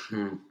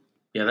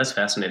 Yeah, that's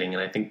fascinating.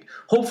 And I think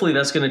hopefully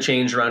that's going to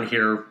change around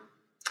here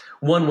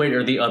one way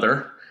or the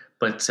other.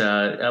 But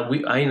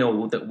I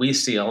know that we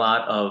see a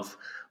lot of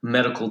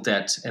medical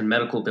debt and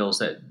medical bills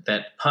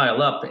that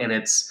pile up, and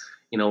it's,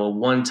 a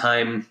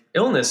one-time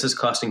illness is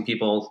costing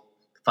people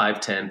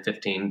 $5,000,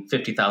 $10,000, $15,000,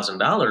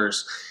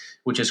 $50,000,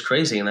 which is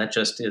crazy. And that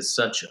just is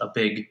such a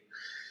big,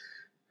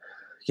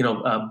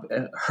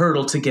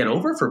 hurdle to get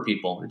over for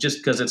people, just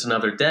because it's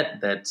another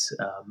debt that,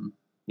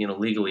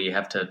 legally you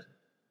have to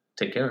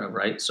take care of.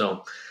 Right.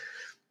 So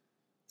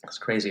it's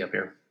crazy up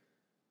here.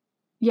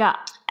 Yeah.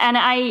 And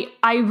I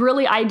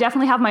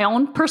definitely have my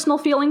own personal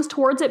feelings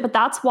towards it, but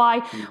that's why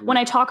when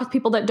I talk with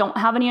people that don't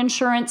have any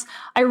insurance,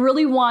 I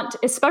really want,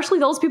 especially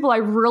those people, I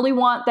really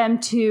want them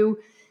to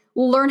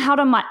learn how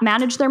to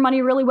manage their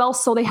money really well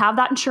so they have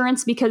that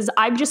insurance, because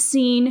I've just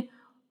seen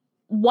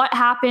what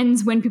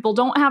happens when people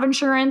don't have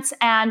insurance.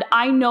 And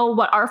I know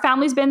what our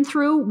family's been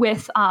through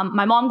with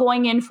my mom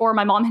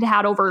my mom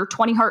had over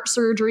 20 heart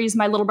surgeries.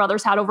 My little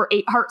brother's had over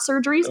 8 heart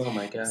surgeries. Oh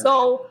my gosh.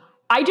 So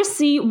I just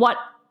see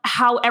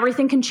how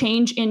everything can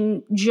change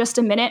in just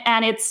a minute,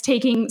 and it's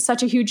taking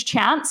such a huge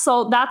chance.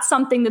 So that's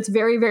something that's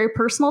very, very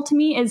personal to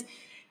me, is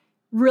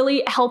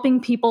really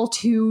helping people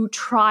to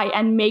try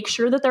and make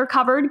sure that they're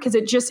covered, because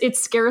it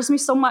scares me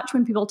so much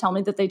when people tell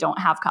me that they don't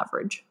have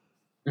coverage.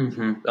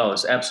 Mm-hmm. Oh,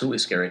 it's absolutely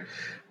scary.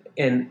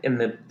 And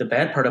the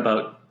bad part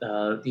about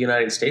the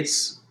United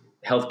States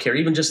healthcare,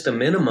 even just the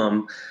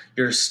minimum,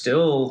 you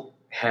still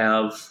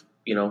have,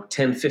 $10,000,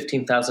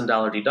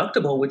 $15,000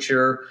 deductible, which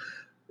you're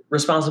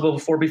responsible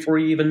for before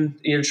your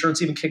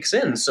insurance even kicks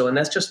in. So, and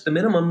that's just the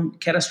minimum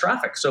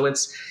catastrophic. So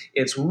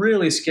it's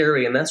really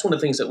scary. And that's one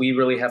of the things that we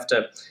really have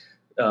to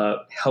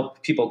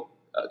help people,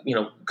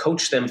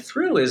 coach them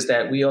through, is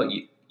that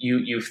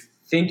you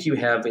think you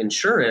have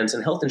insurance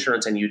and health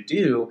insurance, and you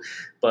do,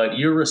 but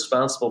you're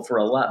responsible for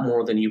a lot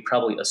more than you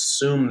probably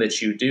assume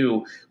that you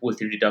do with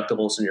your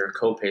deductibles and your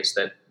copays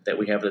that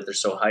we have, that they're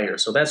so higher.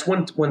 So that's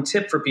one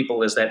tip for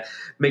people, is that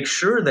make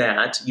sure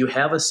that you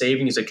have a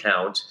savings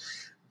account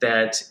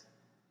that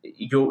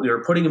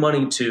you're putting money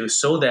into,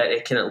 so that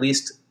it can at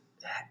least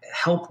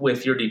help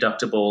with your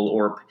deductible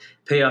or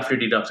pay off your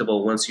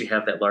deductible once you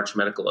have that large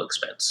medical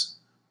expense.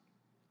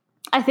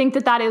 I think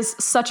that is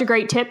such a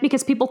great tip,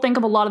 because people think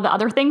of a lot of the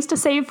other things to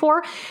save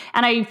for.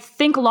 And I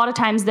think a lot of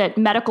times that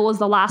medical is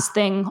the last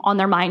thing on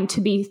their mind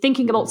to be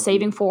thinking about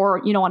saving for,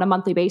 on a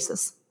monthly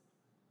basis.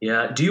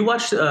 Yeah. Do you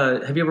have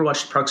you ever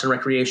watched Parks and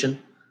Recreation?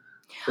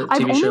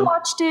 I've only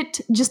watched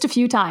it just a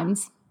few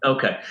times.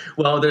 Okay.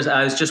 Well,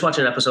 I was just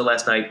watching an episode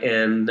last night,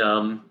 and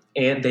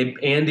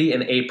Andy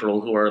and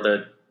April, who are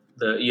the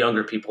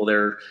younger people,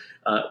 they're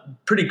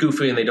pretty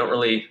goofy and they don't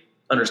really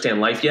understand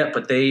life yet,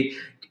 but they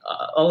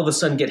all of a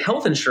sudden get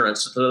health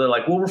insurance. So they're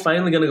like, well, we're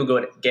finally going to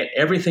go get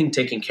everything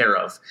taken care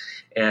of.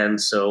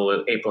 And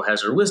so April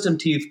has her wisdom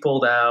teeth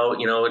pulled out,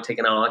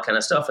 taking out all that kind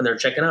of stuff. And they're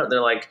checking out. And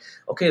they're like,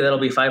 okay, that'll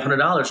be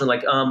 $500. And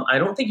like, I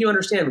don't think you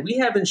understand. We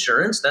have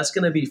insurance. That's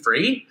going to be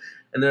free.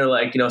 And they're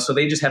like, so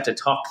they just have to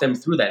talk them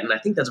through that. And I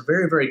think that's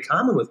very, very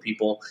common with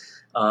people,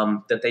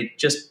 that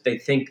they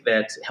think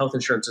that health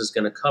insurance is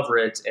going to cover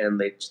it, and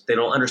they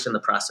don't understand the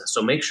process.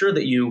 So make sure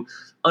that you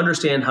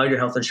understand how your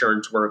health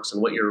insurance works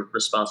and what you're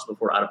responsible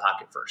for out of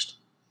pocket first.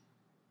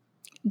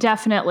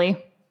 Definitely.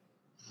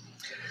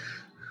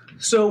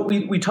 So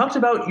we talked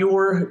about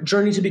your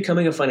journey to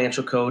becoming a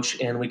financial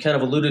coach, and we kind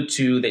of alluded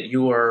to that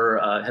you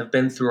have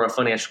been through our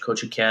Financial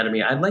Coach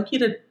Academy. I'd like you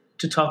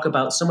to talk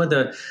about some of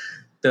the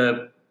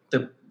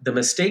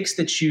mistakes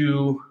that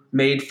you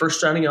made first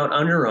starting out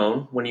on your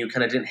own, when you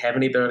kind of didn't have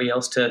anybody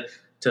else to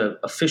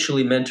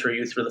officially mentor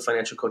you through the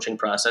financial coaching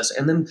process,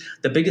 and then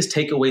the biggest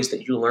takeaways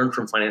that you learned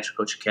from Financial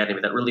Coach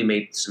Academy that really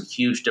made some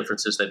huge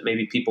differences, that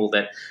maybe people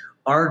that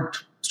are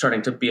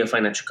starting to be a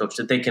financial coach,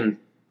 that they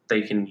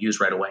can use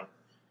right away.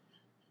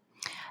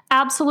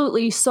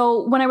 Absolutely.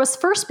 So when I was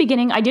first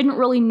beginning, I didn't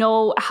really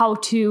know how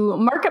to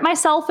market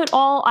myself at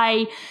all.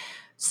 I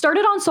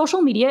started on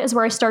social media, is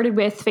where I started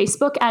with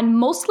Facebook and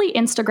mostly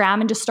Instagram,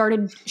 and just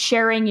started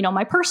sharing,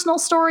 my personal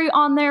story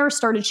on there,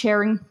 started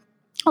sharing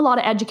a lot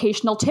of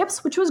educational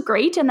tips, which was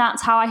great. And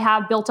that's how I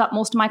have built up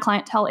most of my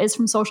clientele, is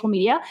from social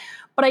media.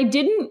 But I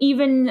didn't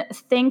even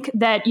think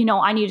that,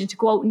 I needed to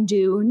go out and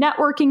do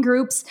networking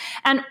groups.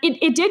 And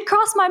it did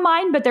cross my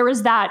mind, but there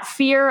was that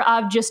fear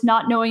of just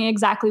not knowing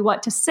exactly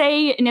what to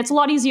say. And it's a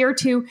lot easier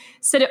to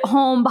sit at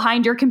home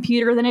behind your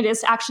computer than it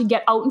is to actually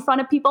get out in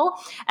front of people.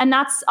 And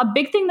that's a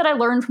big thing that I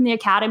learned from the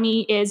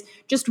Academy, is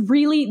just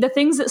really the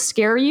things that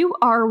scare you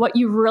are what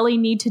you really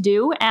need to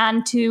do,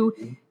 and to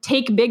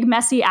take big,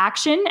 messy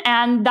action.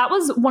 And that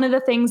was one of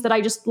the things that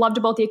I just loved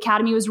about the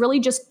Academy, was really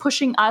just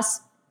pushing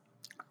us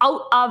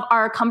out of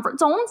our comfort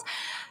zones.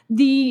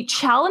 The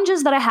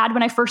challenges that I had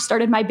when I first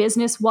started my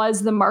business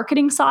was the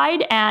marketing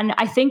side. And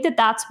I think that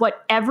that's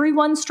what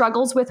everyone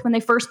struggles with when they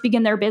first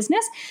begin their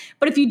business.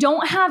 But if you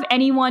don't have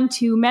anyone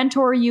to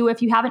mentor you,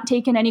 if you haven't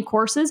taken any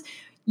courses,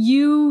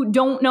 You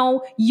don't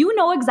know, you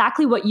know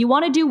exactly what you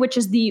want to do, which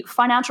is the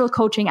financial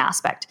coaching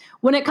aspect.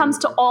 When it comes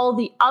to all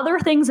the other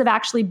things of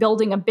actually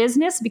building a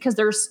business, because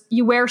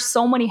you wear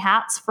so many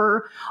hats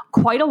for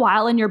quite a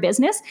while in your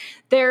business,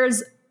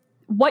 there's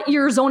what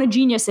your zone of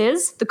genius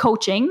is, the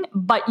coaching,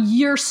 but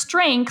your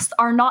strengths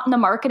are not in the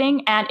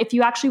marketing. And if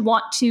you actually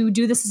want to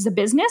do this as a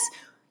business,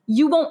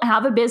 you won't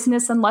have a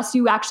business unless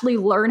you actually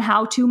learn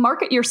how to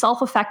market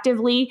yourself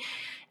effectively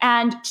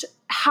and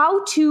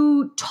how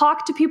to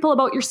talk to people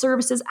about your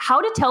services, how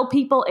to tell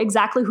people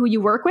exactly who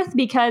you work with,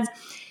 because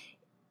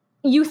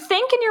you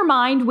think in your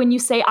mind when you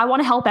say, I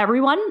want to help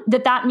everyone,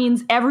 that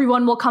means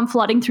everyone will come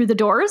flooding through the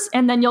doors.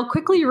 And then you'll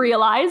quickly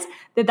realize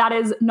that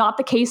is not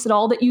the case at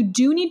all, that you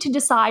do need to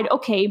decide,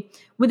 okay,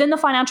 within the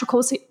financial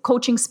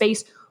coaching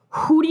space,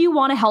 who do you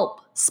want to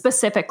help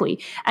specifically?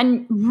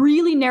 And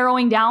really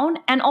narrowing down.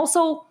 And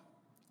also,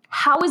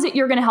 how is it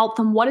you're going to help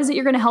them? What is it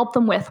you're going to help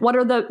them with? What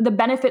are the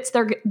benefits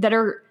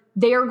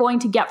they are going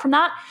to get from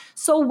that?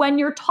 So when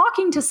you're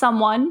talking to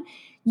someone,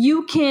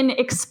 you can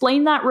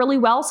explain that really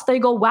well so they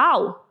go,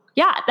 wow,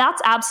 yeah,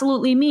 that's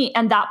absolutely me.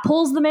 And that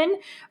pulls them in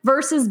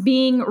versus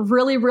being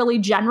really, really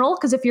general.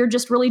 Because if you're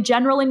just really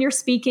general in your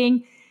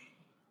speaking,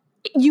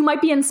 you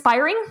might be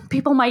inspiring.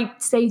 People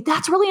might say,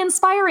 that's really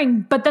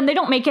inspiring, but then they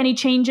don't make any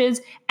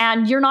changes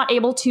and you're not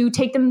able to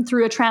take them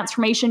through a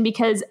transformation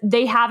because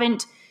they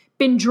haven't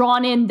been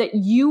drawn in that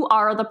you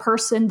are the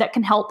person that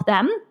can help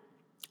them.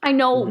 I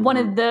know one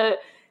of the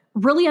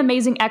really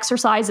amazing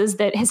exercises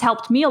that has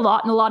helped me a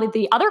lot and a lot of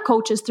the other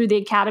coaches through the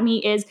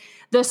academy is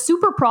the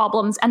super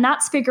problems. And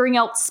that's figuring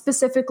out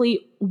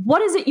specifically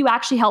what is it you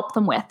actually help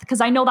them with? Because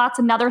I know that's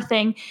another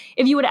thing.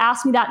 If you would have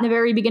asked me that in the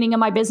very beginning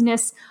of my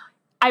business,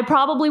 I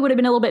probably would have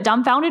been a little bit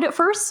dumbfounded at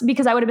first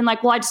because I would have been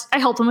like, well, I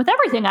helped them with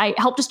everything. I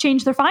helped just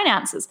change their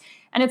finances.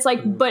 And it's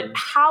like, but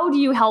how do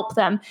you help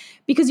them?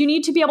 Because you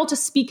need to be able to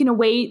speak in a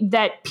way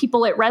that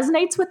it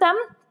resonates with them.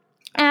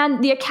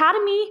 And the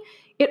academy,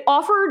 it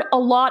offered a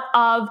lot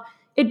of,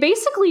 it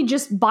basically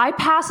just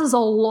bypasses a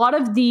lot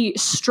of the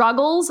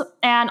struggles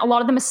and a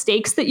lot of the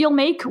mistakes that you'll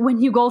make when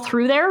you go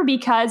through there.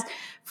 Because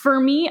for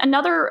me,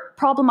 another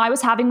problem I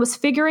was having was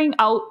figuring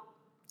out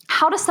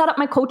how to set up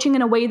my coaching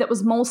in a way that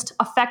was most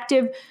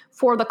effective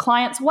for the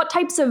clients, what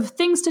types of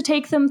things to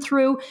take them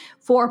through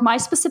for my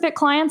specific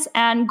clients.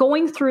 And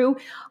going through,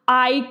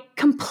 I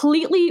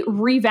completely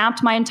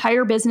revamped my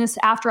entire business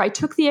after I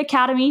took the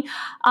academy.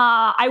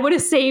 I would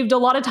have saved a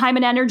lot of time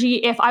and energy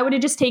if I would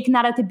have just taken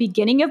that at the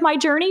beginning of my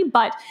journey,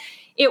 but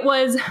it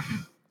was,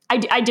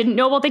 I didn't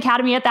know about the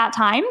academy at that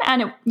time.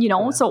 And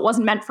so it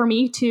wasn't meant for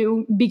me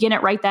to begin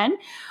it right then.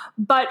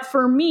 But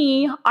for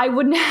me, I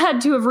wouldn't have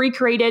had to have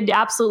recreated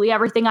absolutely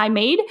everything I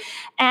made.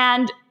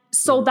 And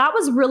so that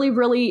was really,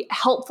 really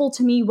helpful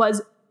to me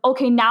was,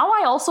 okay, now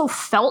I also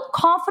felt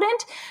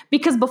confident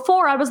because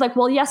before I was like,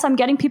 well, yes, I'm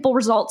getting people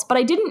results, but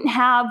I didn't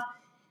have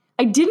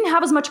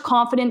as much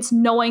confidence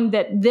knowing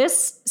that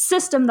this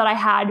system that I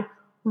had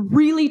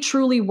really,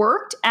 truly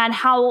worked and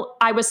how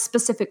I was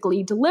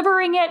specifically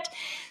delivering it.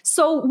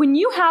 So when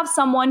you have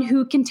someone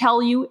who can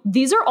tell you,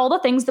 these are all the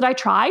things that I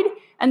tried,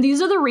 and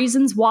these are the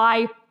reasons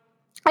why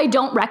I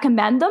don't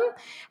recommend them,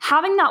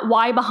 having that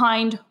why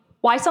behind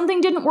why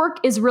something didn't work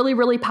is really,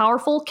 really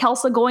powerful.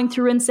 Kelsa going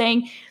through and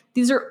saying,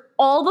 these are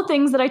all the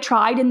things that I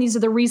tried and these are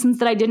the reasons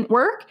that I didn't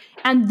work.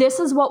 And this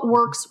is what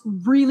works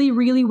really,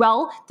 really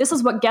well. This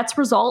is what gets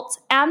results.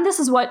 And this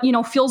is what,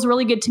 feels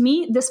really good to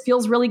me. This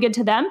feels really good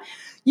to them.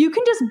 You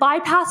can just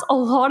bypass a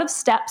lot of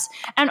steps.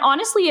 And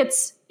honestly,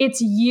 it's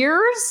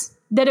years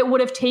that it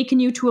would have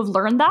taken you to have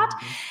learned that.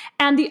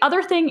 And the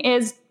other thing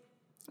is,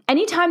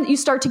 anytime that you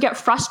start to get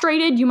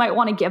frustrated, you might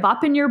want to give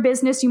up in your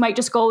business. You might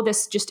just go,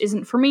 this just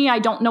isn't for me. I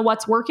don't know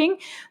what's working.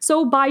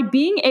 So by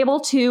being able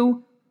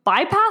to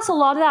bypass a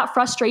lot of that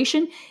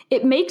frustration,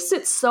 it makes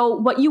it so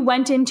what you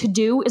went in to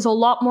do is a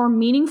lot more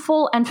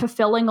meaningful and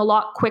fulfilling a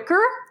lot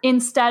quicker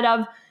instead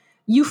of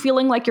you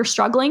feeling like you're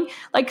struggling.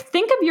 Like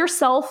think of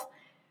yourself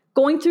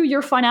going through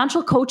your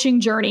financial coaching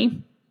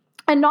journey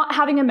and not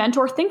having a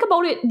mentor. Think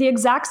about it the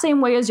exact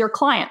same way as your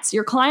clients.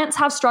 Your clients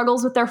have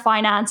struggles with their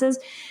finances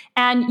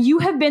and you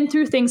have been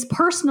through things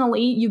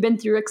personally. You've been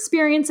through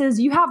experiences.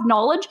 You have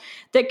knowledge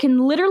that can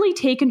literally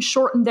take and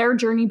shorten their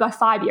journey by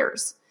 5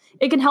 years.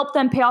 It can help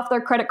them pay off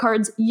their credit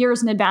cards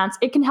years in advance.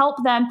 It can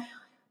help them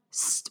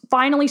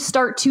finally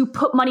start to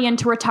put money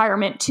into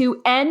retirement,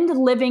 to end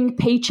living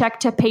paycheck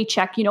to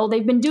paycheck.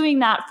 They've been doing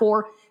that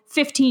for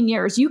 15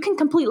 years. You can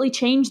completely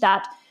change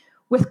that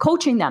with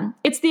coaching them.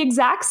 It's the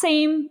exact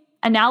same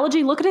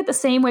analogy. Look at it the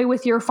same way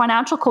with your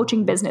financial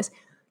coaching business.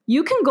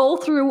 You can go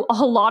through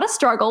a lot of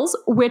struggles,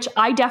 which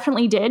I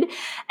definitely did.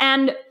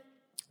 And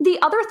the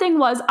other thing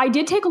was I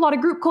did take a lot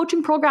of group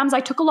coaching programs.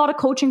 I took a lot of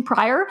coaching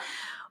prior.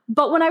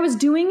 But when I was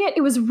doing it,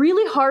 it was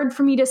really hard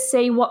for me to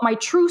say what my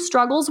true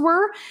struggles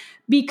were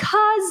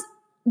because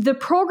the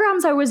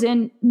programs I was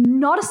in,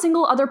 not a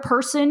single other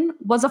person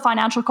was a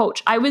financial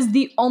coach. I was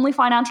the only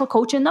financial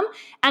coach in them,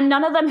 and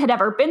none of them had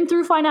ever been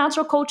through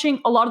financial coaching.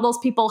 A lot of those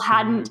people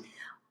hadn't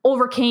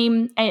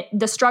overcame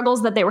the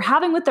struggles that they were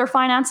having with their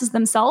finances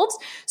themselves.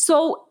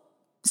 So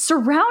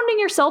surrounding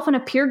yourself in a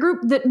peer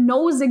group that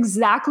knows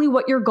exactly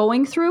what you're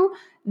going through,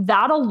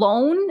 that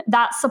alone,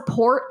 that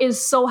support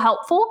is so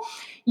helpful.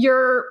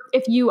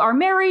 If you are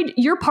married,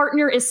 your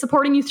partner is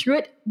supporting you through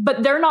it,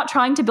 but they're not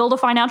trying to build a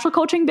financial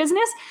coaching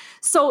business.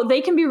 So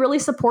they can be really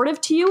supportive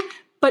to you,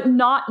 but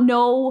not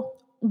know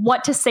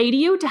what to say to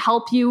you to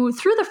help you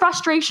through the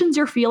frustrations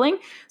you're feeling.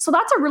 So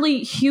that's a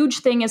really huge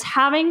thing, is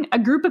having a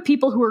group of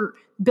people who are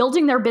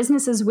building their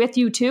businesses with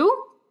you too,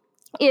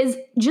 is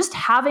just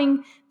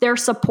having their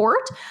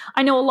support.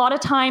 I know a lot of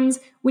times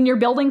when you're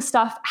building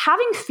stuff,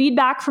 having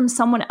feedback from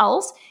someone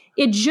else,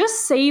 it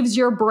just saves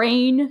your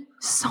brain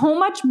so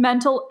much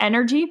mental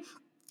energy.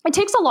 It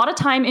takes a lot of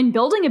time in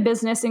building a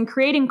business and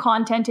creating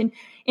content and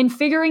in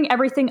figuring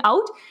everything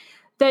out,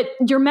 that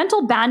your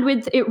mental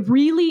bandwidth,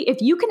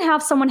 if you can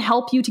have someone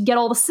help you to get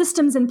all the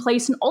systems in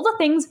place and all the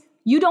things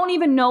you don't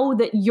even know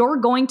that you're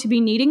going to be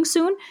needing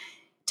soon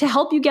to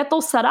help you get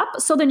those set up,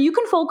 so then you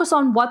can focus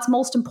on what's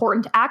most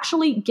important,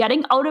 actually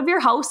getting out of your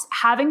house,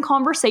 having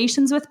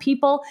conversations with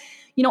people,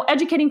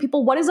 educating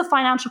people what is a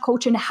financial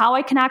coach and how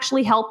I can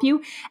actually help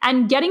you,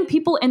 and getting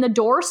people in the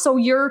door. So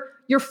you're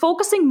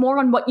focusing more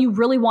on what you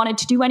really wanted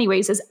to do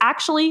anyways, is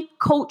actually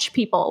coach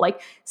people,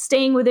 like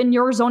staying within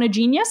your zone of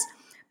genius,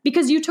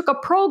 because you took a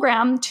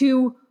program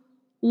to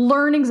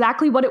learn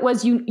exactly what it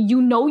was you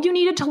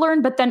needed to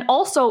learn, but then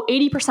also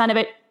 80% of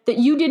it that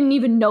you didn't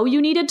even know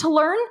you needed to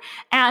learn,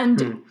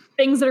 and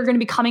things that are going to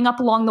be coming up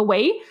along the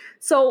way.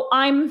 So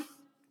I'm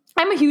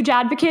a huge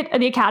advocate of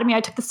the Academy. I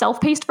took the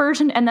self-paced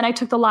version and then I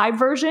took the live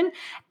version,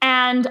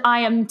 and I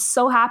am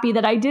so happy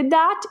that I did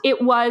that.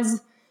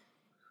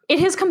 It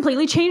has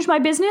completely changed my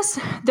business.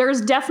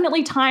 There's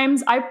definitely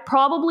times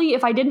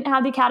if I didn't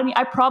have the Academy,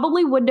 I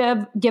probably would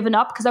have given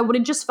up, because I would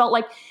have just felt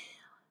like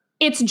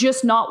it's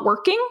just not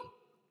working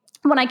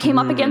when I came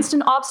up against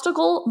an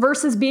obstacle,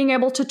 versus being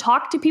able to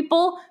talk to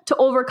people to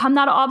overcome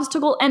that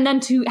obstacle, and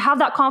then to have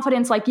that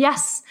confidence, like,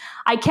 yes,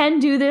 I can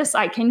do this.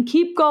 I can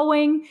keep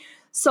going.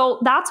 So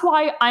that's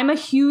why I'm a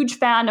huge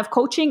fan of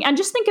coaching. And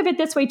just think of it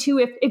this way too.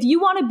 If you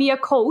want to be a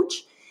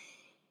coach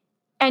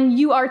and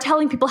you are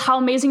telling people how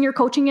amazing your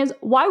coaching is,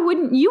 why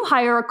wouldn't you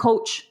hire a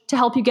coach to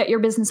help you get your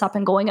business up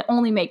and going? It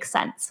only makes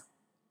sense.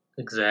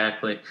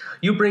 Exactly.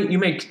 You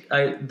make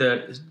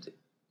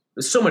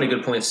so many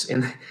good points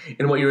in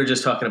what you were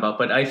just talking about.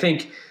 But I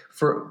think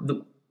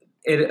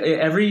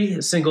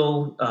every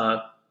single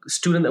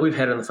student that we've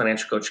had in the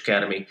Financial Coach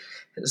Academy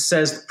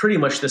says pretty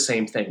much the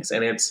same things.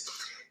 And it's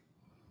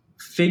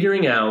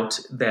figuring out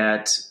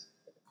that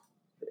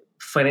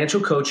financial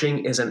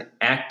coaching is an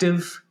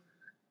active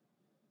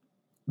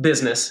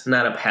business,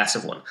 not a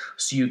passive one.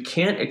 So you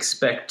can't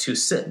expect to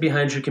sit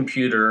behind your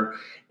computer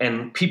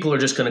and people are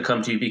just going to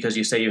come to you because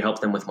you say you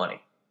help them with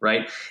money,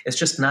 right? It's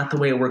just not the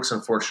way it works,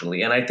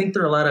 unfortunately. And I think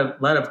there are a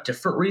lot of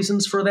different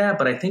reasons for that,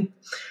 but I think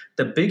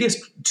the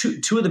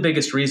two of the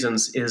biggest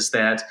reasons is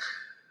that,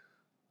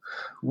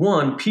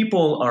 one,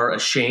 people are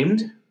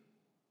ashamed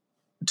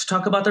to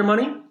talk about their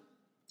money.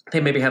 They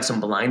maybe have some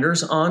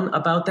blinders on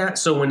about that.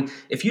 So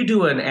if you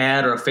do an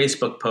ad or a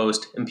Facebook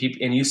post and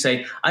you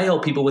say, I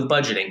help people with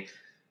budgeting,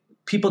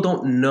 people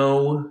don't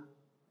know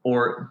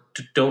or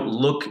don't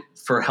look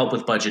for help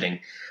with budgeting.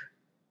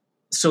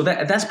 So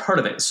that's part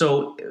of it.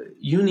 So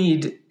you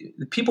need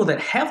people that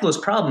have those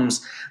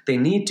problems. They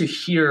need to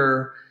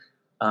hear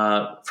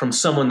from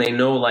someone they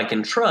know, like,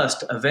 and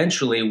trust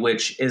eventually,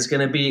 which is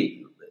going to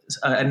be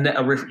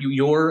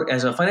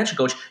as a financial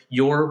coach,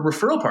 your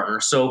referral partner.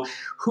 So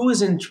who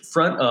is in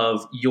front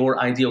of your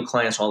ideal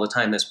clients all the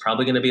time? That's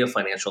probably going to be a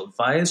financial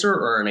advisor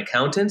or an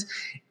accountant.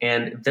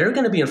 And they're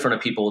going to be in front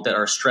of people that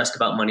are stressed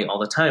about money all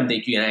the time, that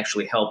you can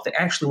actually help, that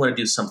actually want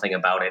to do something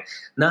about it.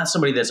 Not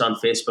somebody that's on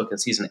Facebook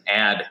and sees an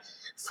ad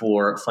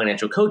for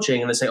financial coaching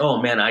and they say, oh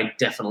man, I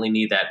definitely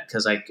need that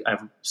because I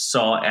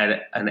saw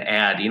an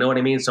ad. You know what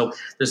I mean? So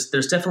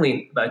there's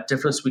definitely a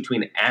difference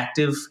between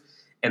active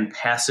and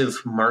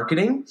passive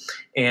marketing,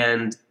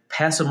 and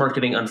passive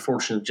marketing,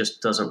 unfortunately,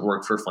 just doesn't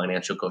work for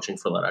financial coaching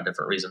for a lot of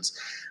different reasons.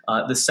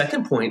 The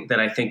second point that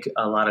I think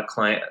a lot of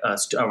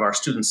of our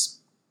students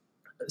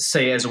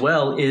say as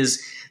well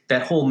is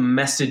that whole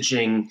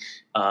messaging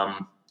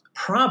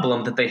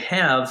problem that they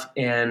have,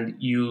 and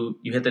you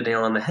hit the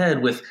nail on the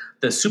head with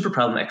the super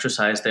problem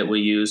exercise that we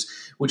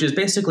use, which is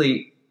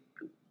basically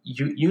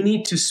you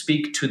need to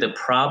speak to the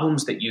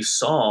problems that you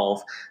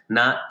solve,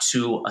 not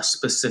to a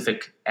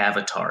specific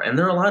avatar. And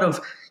there are a lot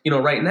of,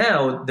 right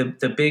now,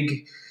 the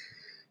big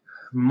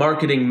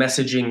marketing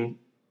messaging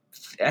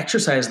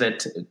exercise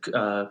that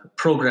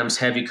programs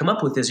have you come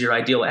up with is your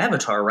ideal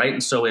avatar, right?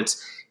 And so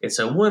it's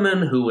a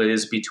woman who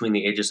is between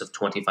the ages of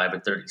 25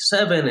 and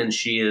 37, and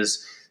she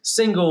is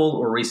single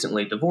or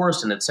recently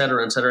divorced, and et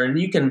cetera, et cetera. And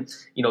you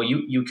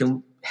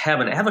can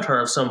have an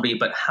avatar of somebody,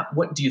 but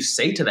what do you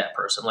say to that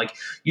person? Like,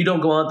 you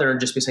don't go out there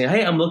and just be saying,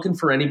 hey, I'm looking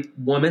for any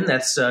woman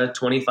that's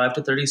 25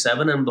 to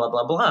 37 and blah,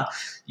 blah, blah.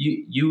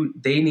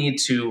 They need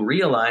to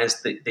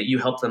realize that you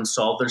help them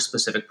solve their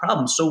specific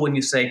problems. So when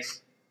you say,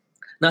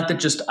 not that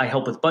just I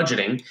help with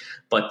budgeting,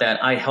 but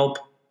that I help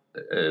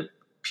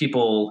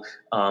people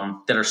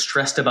that are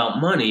stressed about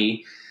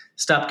money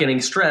stop getting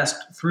stressed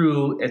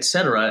through, et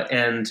cetera.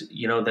 And,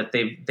 that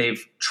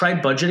they've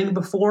tried budgeting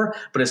before,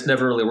 but it's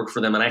never really worked for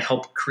them. And I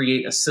help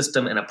create a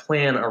system and a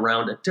plan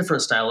around a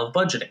different style of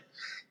budgeting.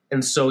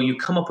 And so you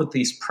come up with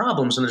these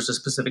problems, and there's a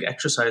specific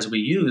exercise we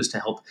use to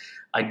help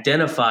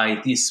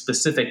identify these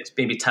specific,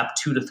 maybe top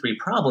 2 to 3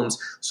 problems,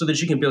 so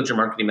that you can build your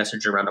marketing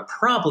message around a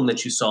problem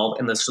that you solve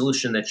and the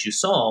solution that you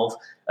solve,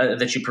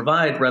 that you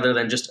provide, rather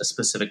than just a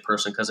specific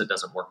person because it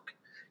doesn't work.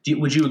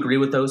 Would you agree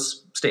with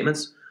those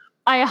statements?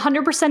 I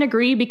 100%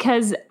 agree,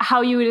 because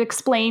how you had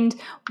explained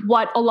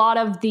what a lot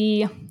of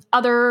the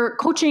other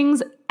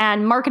coachings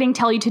and marketing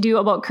tell you to do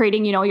about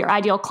creating, your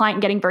ideal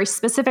client, getting very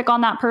specific on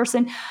that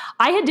person.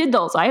 I had did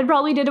those. I had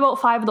probably did about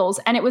 5 of those.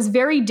 And it was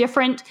very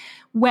different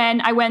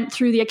when I went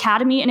through the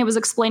academy, and it was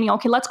explaining,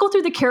 okay, let's go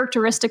through the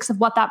characteristics of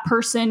what that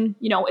person,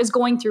 is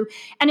going through.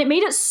 And it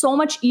made it so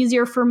much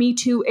easier for me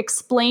to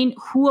explain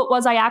who it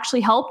was I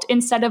actually helped,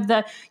 instead of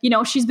the,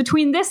 she's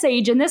between this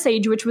age and this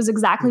age, which was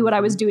exactly what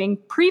I was doing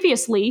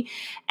previously.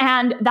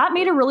 And that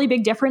made a really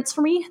big difference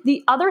for me.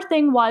 The other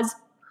thing was,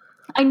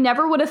 I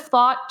never would have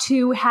thought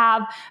to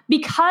have,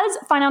 because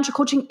financial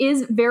coaching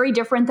is very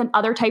different than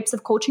other types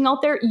of coaching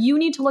out there, you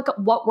need to look at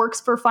what works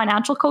for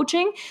financial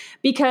coaching,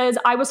 because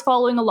I was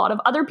following a lot of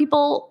other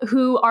people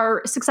who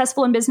are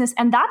successful in business,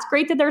 and that's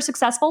great that they're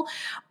successful,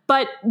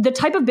 but the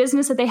type of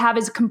business that they have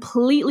is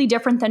completely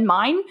different than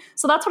mine.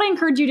 So that's what I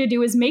encourage you to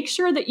do, is make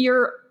sure that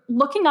you're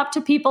looking up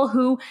to people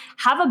who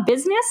have a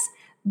business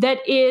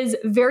that is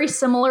very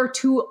similar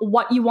to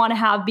what you want to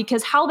have,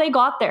 because how they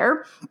got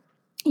there,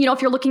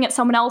 if you're looking at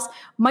someone else,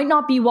 might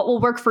not be what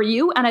will work for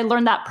you. And I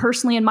learned that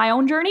personally in my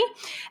own journey.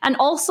 And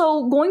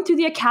also going through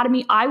the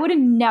academy, I would have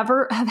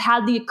never have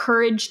had the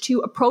courage to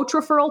approach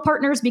referral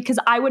partners, because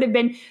I would have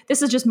been,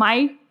 this is just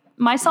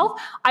myself,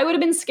 I would have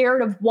been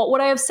scared of what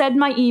would I have said in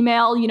my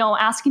email,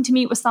 asking to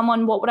meet with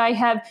someone,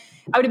 I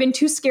would have been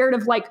too scared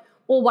of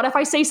well, what if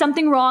I say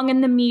something wrong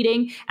in the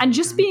meeting? And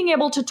just being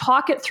able to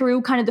talk it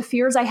through, kind of the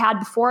fears I had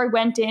before I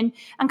went in,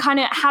 and kind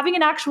of having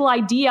an actual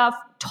idea of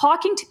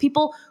talking to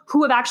people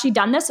who have actually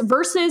done this,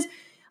 versus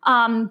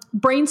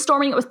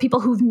brainstorming it with people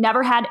who've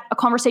never had a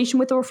conversation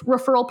with a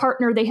referral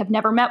partner. They have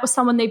never met with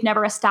someone. They've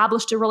never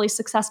established a really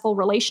successful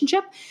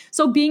relationship.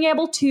 So being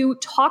able to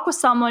talk with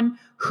someone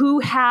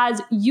who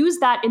has used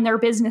that in their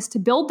business to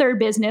build their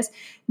business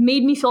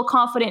made me feel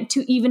confident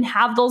to even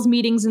have those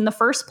meetings in the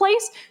first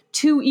place,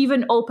 to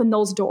even open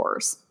those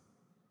doors.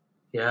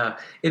 Yeah,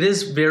 it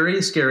is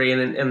very scary.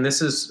 And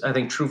this is, I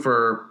think,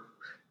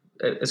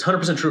 it's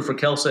 100% true for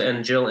Kelsa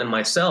and Jill and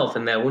myself,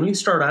 in that when we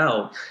start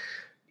out,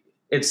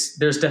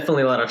 there's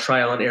definitely a lot of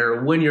trial and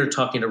error when you're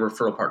talking to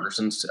referral partners.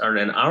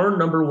 And our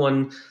number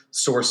one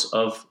source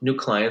of new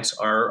clients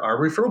are our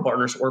referral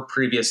partners or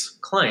previous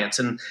clients,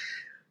 and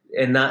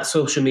not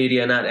social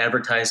media, not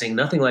advertising,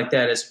 nothing like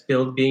that. It's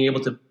being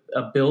able to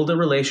build a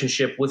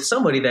relationship with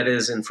somebody that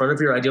is in front of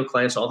your ideal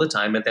clients all the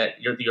time, and that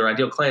your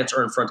ideal clients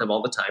are in front of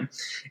all the time.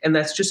 And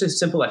that's just a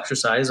simple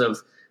exercise of,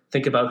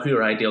 think about who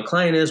your ideal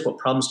client is, what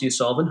problems do you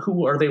solve, and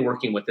who are they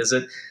working with? Is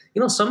it,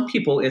 some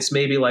people, it's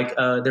maybe like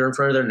they're in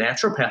front of their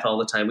naturopath all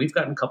the time. We've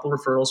gotten a couple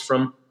referrals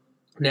from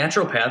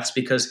naturopaths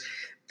because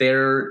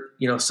they're,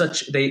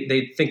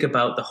 they think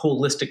about the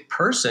holistic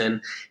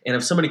person. And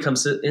if somebody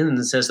comes in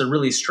and says they're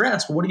really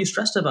stressed, well, what are you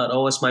stressed about?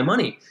 Oh, it's my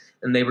money.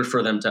 And they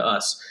refer them to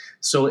us.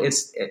 So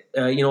it's,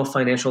 a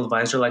financial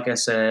advisor, like I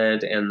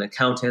said, and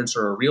accountants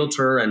or a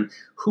realtor, and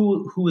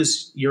who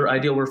is your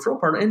ideal referral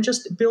partner, and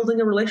just building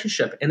a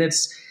relationship. And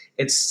it's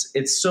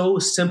so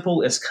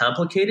simple as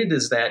complicated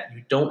as that.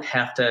 You don't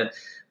have to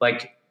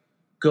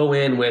go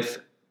in with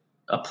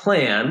a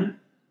plan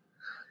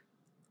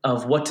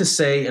of what to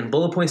say and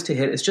bullet points to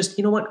hit. It's just,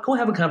 go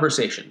have a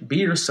conversation. Be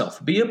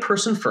yourself. Be a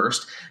person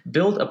first.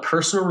 Build a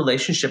personal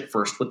relationship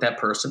first with that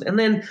person. And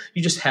then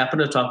you just happen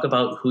to talk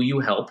about who you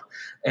help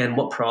and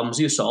what problems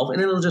you solve, and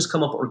it'll just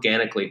come up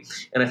organically.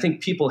 And I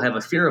think people have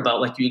a fear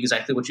about,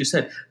 exactly what you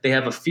said. They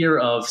have a fear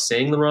of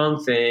saying the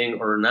wrong thing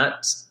or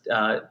not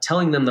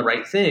telling them the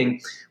right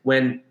thing,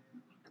 when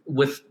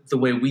with the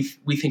way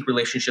we think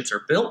relationships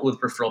are built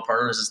with referral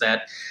partners is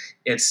that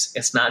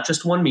it's not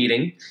just one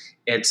meeting.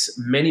 It's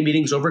many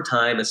meetings over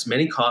time. It's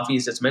many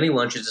coffees. It's many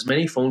lunches. It's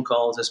many phone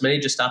calls. It's many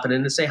just stopping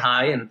in to say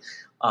hi. And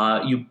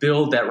you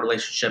build that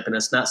relationship. And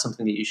it's not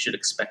something that you should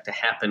expect to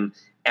happen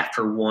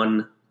after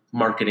one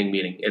marketing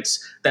meeting.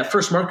 It's that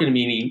first marketing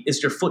meeting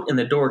is your foot in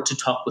the door to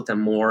talk with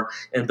them more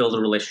and build a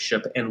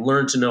relationship and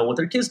learn to know what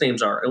their kids'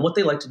 names are and what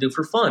they like to do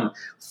for fun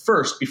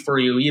first, before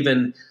you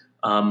even,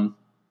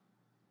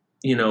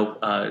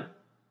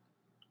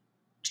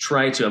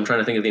 try to. I'm trying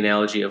to think of the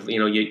analogy of,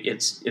 you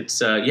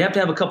have to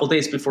have a couple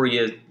days before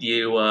you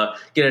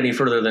get any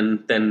further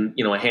than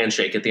a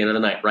handshake at the end of the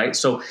night, right?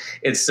 So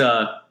it's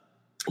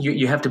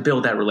you have to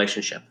build that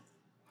relationship.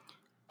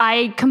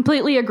 I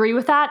completely agree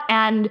with that.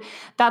 And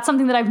that's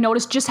something that I've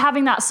noticed. Just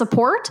having that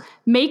support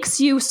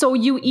makes you so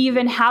you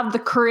even have the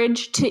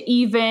courage to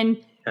even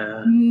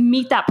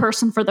meet that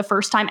person for the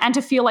first time, and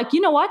to feel like,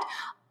 you know what?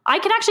 I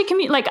can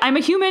actually like, I'm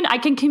a human, I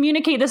can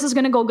communicate, this is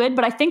going to go good.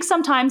 But I think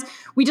sometimes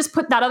we just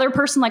put that other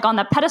person like on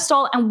that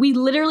pedestal, and we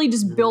literally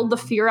just build the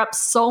fear up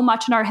so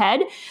much in our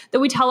head that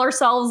we tell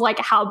ourselves like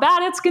how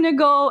bad it's going to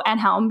go and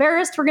how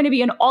embarrassed we're going to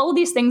be and all of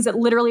these things that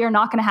literally are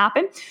not going to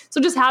happen.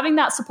 So just having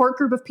that support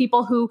group of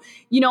people who,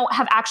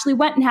 have actually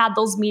went and had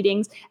those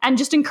meetings and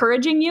just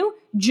encouraging you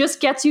just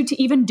gets you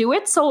to even do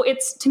it. So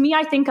it's, to me,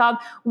 I think of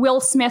Will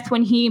Smith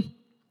when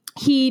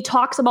he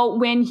talks about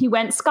when he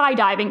went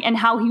skydiving and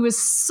how he was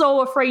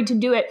so afraid to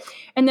do it.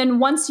 And then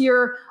once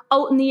you're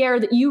out in the air,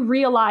 that you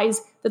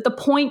realize that the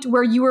point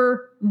where you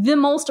were the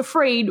most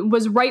afraid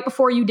was right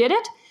before you did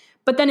it.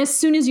 But then as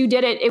soon as you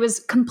did it, it was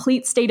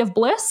complete state of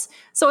bliss.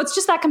 So it's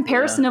just that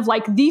comparison of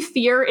like the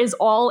fear is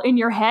all in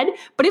your head,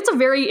 but it's a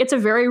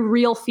very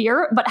real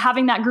fear. But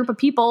having that group of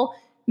people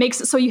makes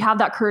it so you have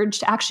that courage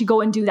to actually go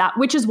and do that,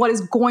 which is what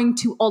is going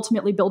to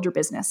ultimately build your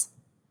business.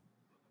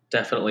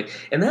 Definitely.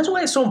 And that's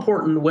why it's so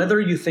important, whether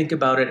you think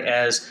about it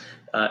as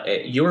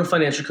you're a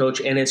financial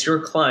coach and it's your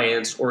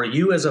clients, or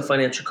you as a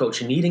financial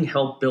coach needing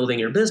help building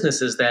your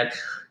business, is that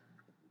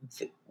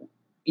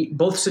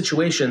both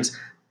situations,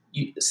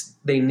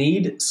 they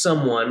need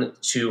someone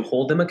to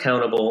hold them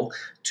accountable,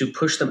 to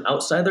push them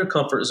outside their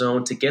comfort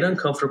zone, to get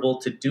uncomfortable,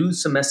 to do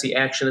some messy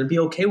action and be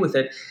okay with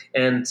it.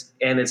 And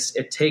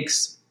it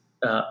takes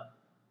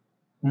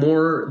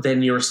more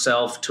than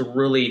yourself to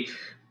really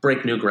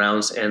break new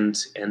grounds and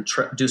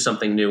do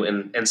something new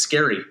and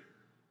scary.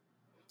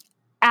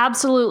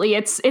 Absolutely.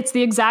 It's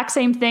the exact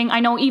same thing. I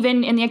know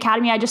even in the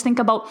academy, I just think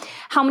about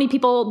how many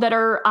people that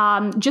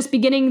are just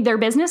beginning their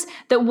business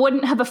that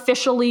wouldn't have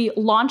officially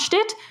launched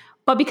it,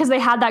 but because they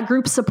had that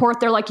group support,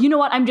 they're like, you know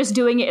what, I'm just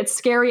doing it. It's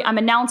scary. I'm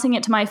announcing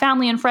it to my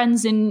family and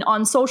friends and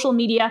on social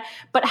media.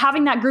 But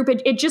having that group,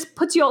 it just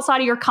puts you outside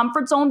of your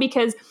comfort zone,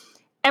 because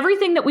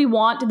everything that we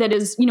want that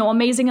is,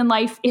 amazing in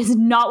life is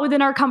not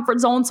within our comfort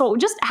zone. So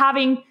just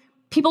having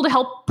people to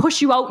help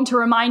push you out and to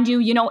remind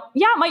you,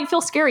 it might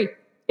feel scary.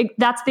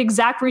 That's the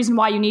exact reason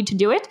why you need to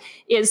do it,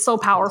 is so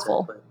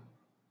powerful.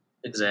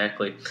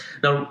 Exactly.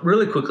 Now,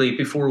 really quickly,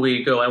 before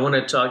we go, I want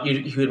to talk,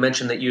 you had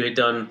mentioned that you had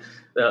done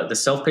the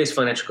Self-Paced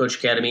Financial Coach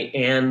Academy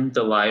and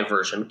the live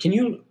version. Can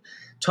you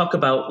talk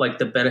about like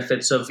the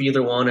benefits of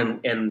either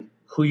one and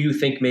who you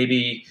think may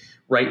be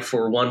right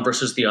for one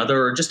versus the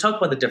other, or just talk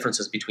about the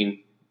differences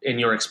in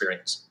your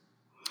experience?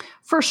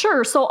 For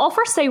sure. So I'll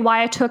first say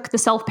why I took the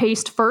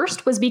self-paced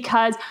first was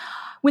because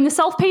when the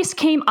self-paced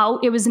came out,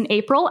 it was in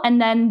April,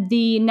 and then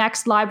the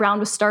next live round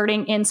was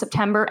starting in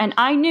September. And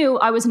I knew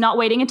I was not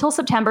waiting until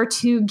September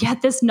to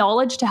get this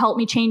knowledge to help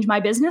me change my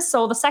business.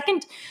 So the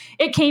second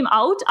it came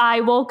out,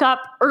 I woke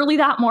up early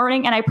that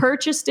morning and I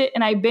purchased it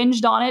and I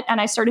binged on it and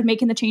I started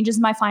making the changes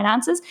in my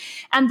finances.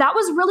 And that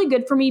was really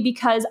good for me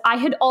because I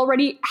had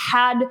already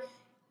had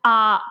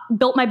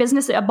built my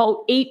business at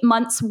about 8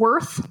 months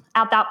worth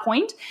at that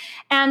point.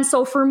 And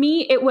so for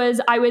me,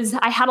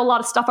 I had a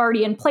lot of stuff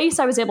already in place.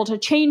 I was able to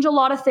change a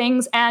lot of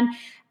things. And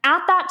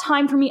at that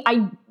time for me,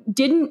 I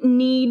didn't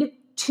need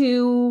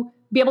to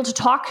be able to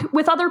talk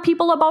with other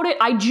people about it.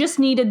 I just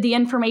needed the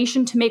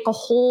information to make a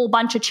whole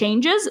bunch of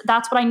changes.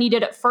 That's what I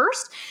needed at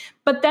first.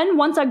 But then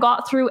once I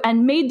got through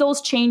and made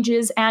those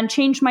changes and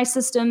changed my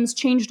systems,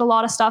 changed a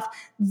lot of stuff,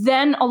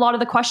 then a lot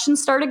of the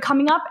questions started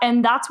coming up.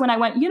 And that's when I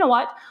went, you know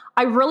what?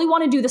 I really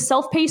want to do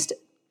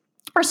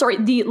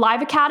the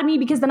live academy,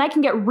 because then I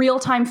can get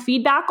real-time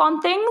feedback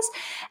on things.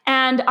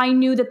 And I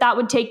knew that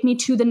would take me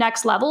to the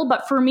next level.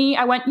 But for me,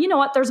 I went, you know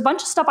what, there's a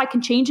bunch of stuff I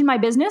can change in my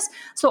business.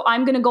 So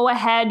I'm going to go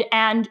ahead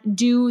and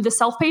do the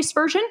self-paced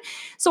version.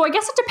 So I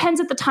guess it depends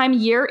at the time of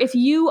year. If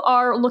you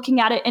are looking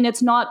at it and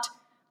it's not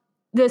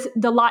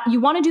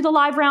you want to do the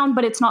live round,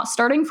 but it's not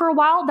starting for a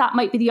while, that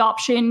might be the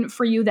option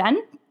for you then.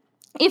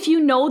 If you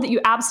know that you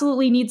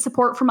absolutely need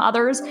support from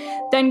others,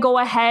 then go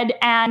ahead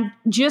and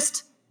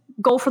just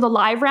go for the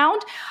live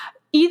round.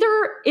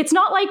 It's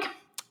not like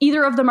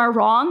either of them are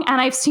wrong.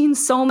 And I've seen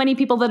so many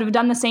people that have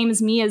done the same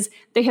as me, as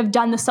they have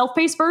done the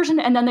self-paced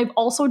version and then they've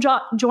also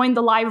joined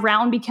the live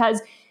round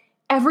because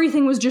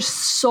everything was just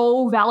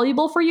so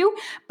valuable for you.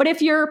 But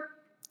if you're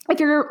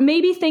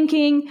maybe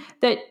thinking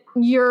that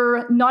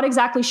you're not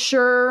exactly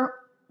sure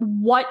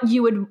what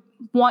you would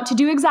want to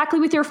do exactly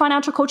with your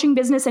financial coaching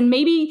business, and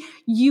maybe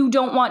you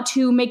don't want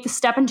to make the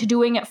step into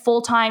doing it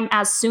full time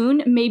as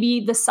soon,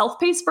 maybe the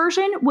self-paced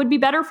version would be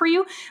better for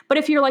you. But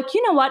if you're like,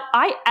 you know what,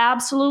 I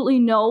absolutely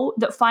know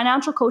that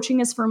financial coaching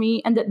is for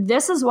me and that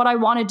this is what I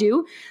want to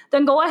do,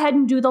 then go ahead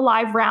and do the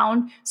live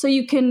round so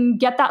you can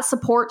get that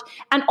support.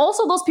 And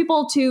also those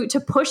people to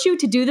push you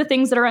to do the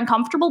things that are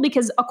uncomfortable,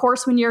 because of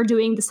course, when you're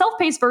doing the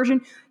self-paced version,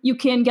 you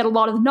can get a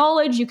lot of the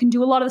knowledge, you can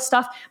do a lot of the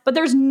stuff, but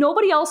there's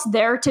nobody else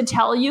there to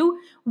tell you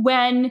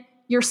when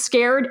you're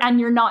scared and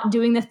you're not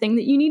doing the thing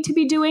that you need to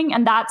be doing.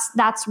 And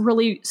that's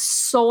really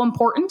so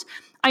important.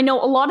 I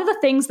know a lot of the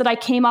things that I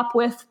came up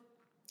with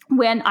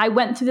when I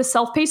went through the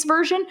self-paced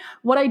version,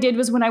 what I did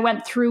was when I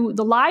went through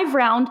the live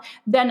round,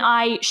 then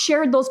I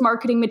shared those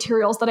marketing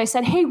materials that I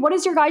said, hey, what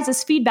is your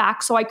guys'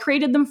 feedback? So I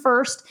created them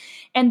first.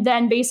 And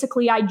then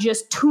basically I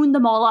just tuned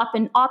them all up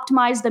and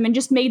optimized them and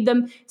just made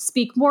them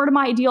speak more to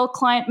my ideal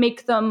client,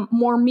 make them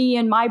more me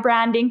and my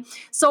branding.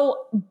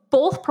 So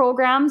both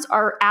programs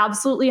are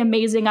absolutely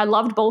amazing. I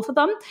loved both of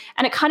them.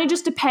 And it kind of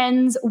just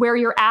depends where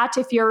you're at.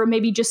 If you're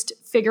maybe just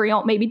figuring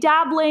out, maybe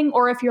dabbling,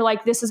 or if you're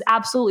like, this is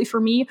absolutely for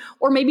me,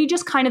 or maybe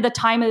just kind of the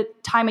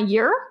time of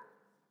year.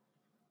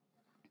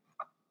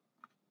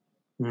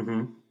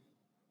 Mm-hmm.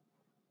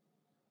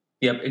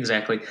 Yep,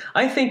 exactly.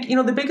 I think,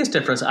 the biggest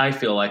difference I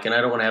feel like, and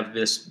I don't want to have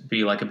this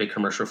be like a big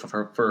commercial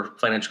for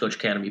Financial Coach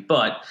Academy,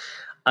 but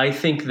I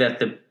think that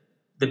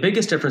the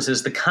biggest difference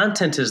is the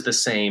content is the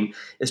same.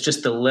 It's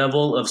just the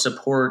level of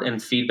support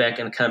and feedback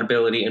and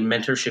accountability and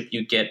mentorship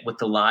you get with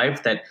the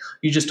live that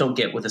you just don't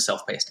get with the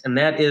self-paced. And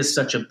that is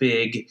such a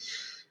big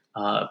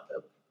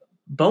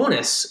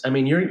bonus. I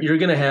mean, you're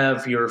going to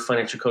have your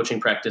financial coaching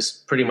practice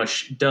pretty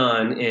much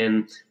done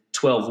in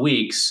 12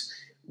 weeks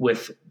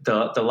with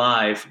the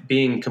live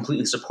being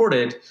completely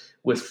supported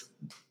with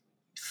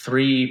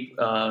 3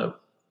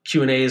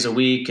 Q&As a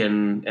week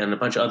and a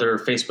bunch of other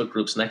Facebook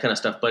groups and that kind of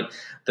stuff. But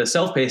the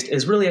self-paced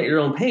is really at your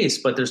own pace,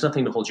 but there's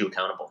nothing to hold you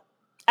accountable.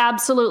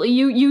 Absolutely.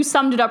 You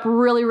summed it up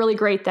really, really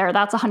great there.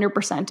 That's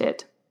 100%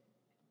 it.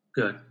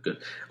 Good.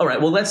 All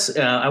right. Well,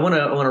 I want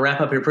to wrap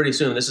up here pretty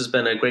soon. This has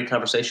been a great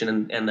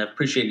conversation, and I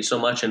appreciate you so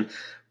much, and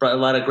brought a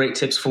lot of great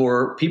tips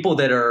for people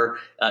that are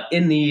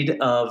in need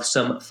of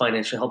some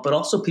financial help, but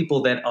also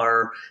people that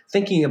are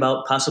thinking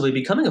about possibly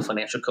becoming a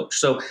financial coach.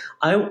 So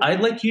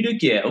I'd like you to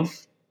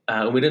give,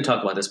 we didn't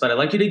talk about this, but I'd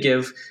like you to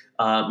give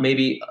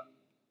maybe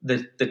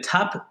the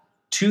top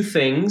 2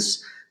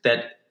 things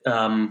that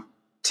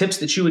tips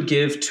that you would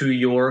give to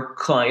your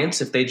clients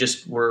if they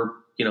just were,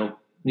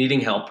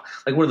 needing help.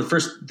 Like, what are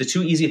the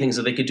 2 easy things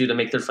that they could do to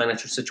make their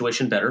financial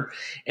situation better?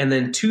 And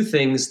then 2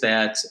 things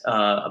that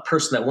a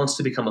person that wants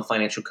to become a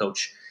financial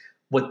coach,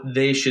 what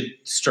they should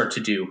start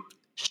to do.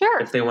 Sure.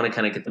 If they want to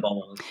kind of get the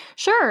ball rolling.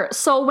 Sure.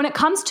 So when it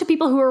comes to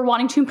people who are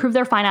wanting to improve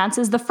their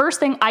finances, the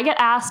first thing I get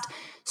asked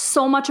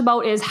so much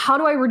about is, how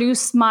do I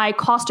reduce my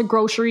cost of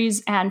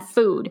groceries and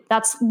food?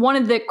 That's one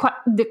of the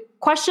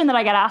question that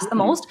I get asked the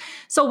most.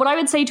 So what I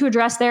would say to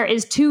address there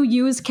is to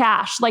use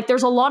cash. Like,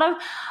 there's a lot of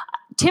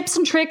tips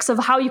and tricks of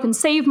how you can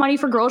save money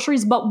for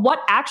groceries, but what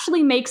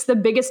actually makes the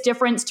biggest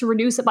difference to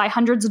reduce it by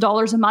hundreds of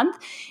dollars a month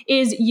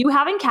is you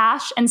having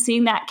cash and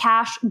seeing that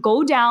cash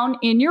go down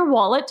in your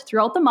wallet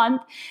throughout the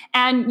month.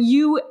 And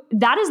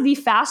that is the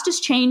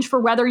fastest change for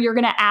whether you're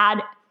going to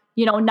add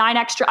 9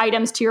 extra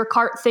items to your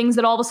cart, things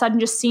that all of a sudden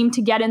just seem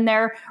to get in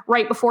there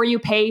right before you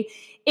pay.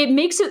 It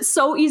makes it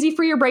so easy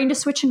for your brain to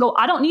switch and go,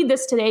 I don't need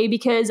this today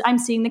because I'm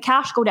seeing the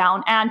cash go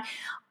down. And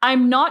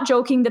I'm not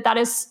joking that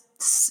is,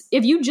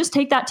 if you just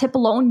take that tip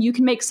alone, you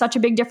can make such a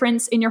big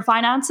difference in your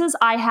finances.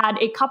 I had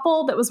a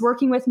couple that was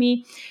working with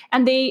me,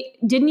 and they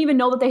didn't even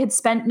know that they had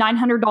spent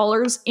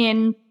 $900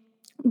 in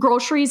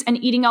groceries and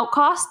eating out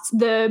costs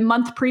the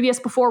month previous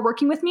before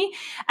working with me,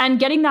 and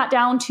getting that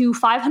down to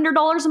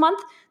 $500 a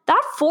month.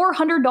 That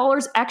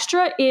 $400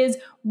 extra is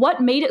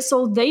what made it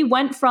so they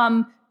went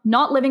from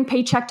not living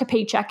paycheck to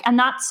paycheck. And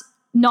that's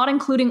not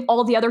including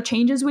all the other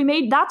changes we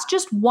made. That's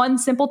just one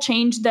simple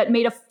change that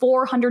made a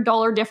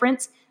 $400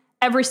 difference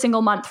every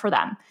single month for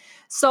them.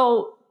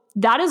 So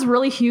that is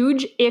really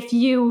huge. If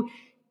you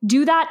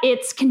do that,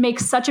 it can make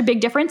such a big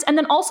difference. And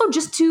then also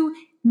just to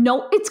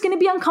know it's going to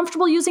be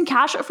uncomfortable using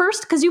cash at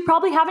first, because you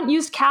probably haven't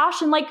used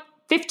cash in like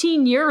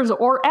 15 years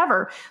or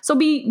ever. So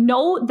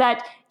know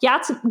that,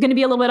 it's going to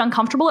be a little bit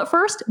uncomfortable at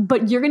first,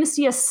 but you're going to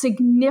see a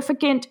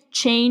significant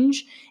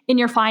change in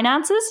your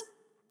finances.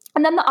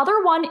 And then the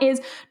other one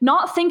is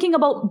not thinking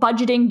about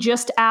budgeting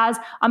just as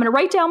I'm going to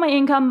write down my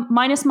income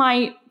minus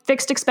my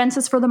fixed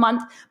expenses for the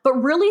month, but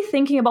really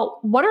thinking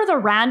about what are the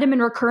random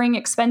and recurring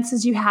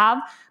expenses you have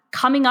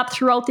coming up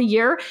throughout the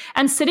year,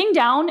 and sitting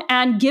down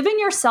and giving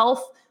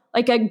yourself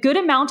like a good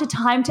amount of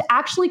time to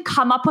actually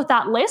come up with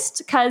that list.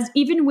 Because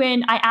even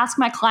when I ask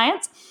my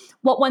clients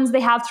what ones they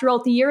have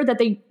throughout the year,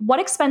 what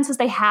expenses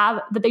they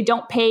have that they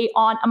don't pay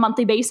on a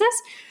monthly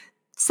basis,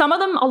 some of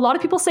them, a lot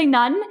of people say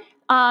none.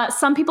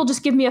 Some people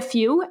just give me a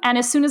few. And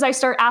as soon as I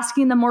start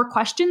asking them more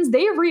questions,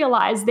 they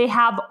realize they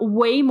have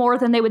way more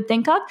than they would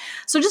think of.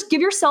 So just give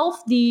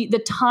yourself the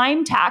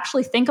time to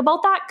actually think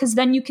about that, because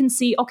then you can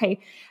see, okay,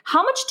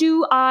 how much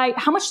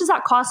does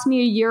that cost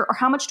me a year, or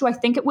how much do I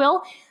think it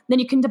will? Then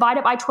you can divide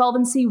it by 12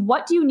 and see,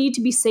 what do you need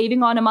to be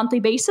saving on a monthly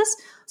basis?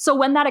 So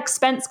when that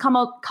expense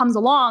comes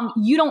along,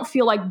 you don't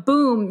feel like,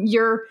 boom,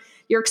 your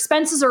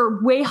expenses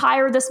are way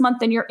higher this month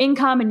than your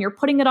income and you're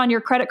putting it on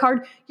your credit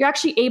card. You're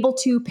actually able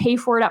to pay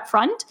for it up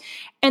front.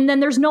 And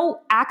then there's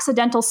no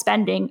accidental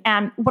spending.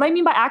 And what I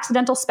mean by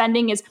accidental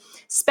spending is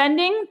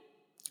spending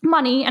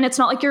money, and it's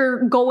not like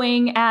you're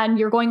going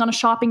on a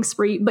shopping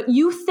spree, but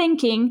you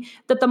thinking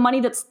that the money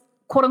that's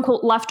quote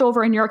unquote left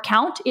over in your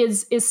account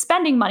is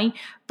spending money,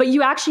 but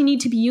you actually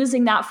need to be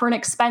using that for an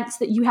expense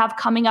that you have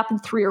coming up in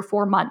 3 or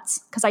 4 months,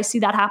 because I see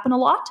that happen a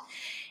lot.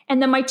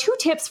 And then my 2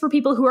 tips for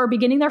people who are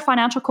beginning their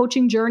financial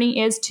coaching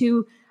journey is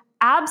to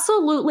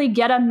absolutely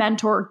get a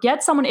mentor,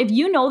 get someone. If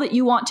you know that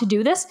you want to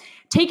do this,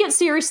 take it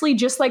seriously,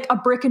 just like a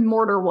brick and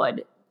mortar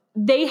would.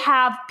 They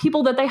have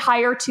people that they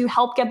hire to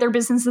help get their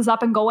businesses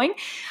up and going.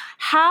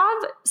 Have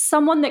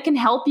someone that can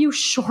help you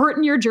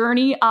shorten your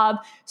journey of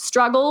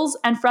struggles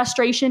and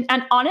frustration.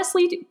 And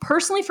honestly,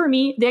 personally for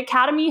me, the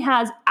Academy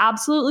has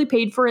absolutely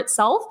paid for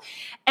itself.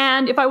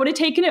 And if I would have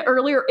taken it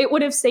earlier, it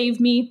would have saved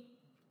me,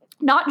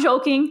 not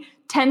joking,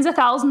 tens of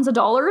thousands of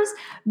dollars,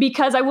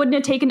 because I wouldn't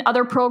have taken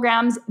other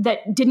programs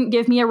that didn't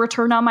give me a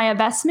return on my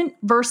investment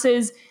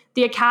versus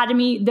the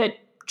Academy that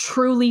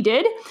truly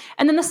did.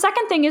 And then the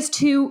second thing is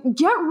to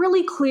get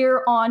really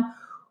clear on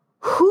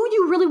who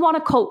you really want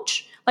to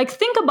coach. Like,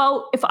 think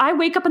about, if I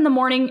wake up in the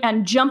morning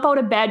and jump out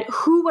of bed,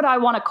 who would I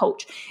want to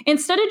coach?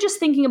 Instead of just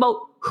thinking about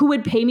who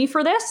would pay me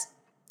for this,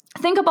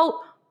 think about,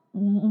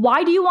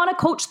 why do you want to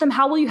coach them?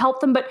 How will you help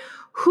them? But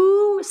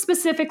who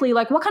specifically,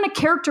 like, what kind of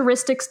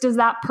characteristics does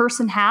that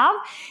person have?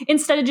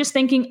 Instead of just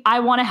thinking, I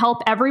want to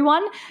help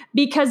everyone,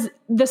 because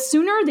the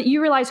sooner that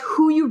you realize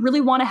who you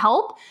really want to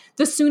help,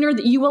 the sooner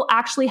that you will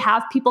actually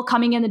have people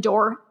coming in the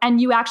door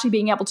and you actually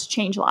being able to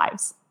change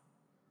lives.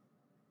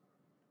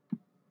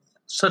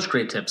 Such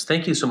great tips.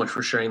 Thank you so much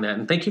for sharing that.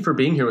 And thank you for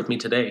being here with me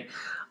today.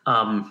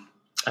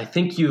 I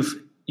think you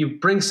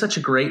bring such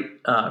a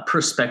great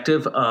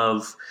perspective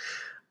of,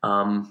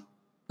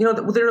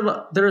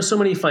 there are so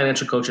many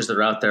financial coaches that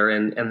are out there,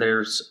 and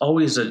there's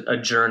always a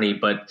journey,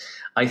 but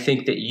I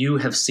think that you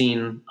have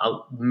seen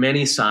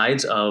many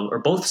sides of, or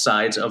both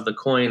sides of the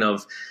coin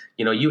of,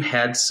 you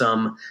had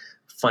some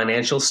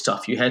financial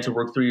stuff you had to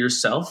work through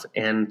yourself,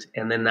 and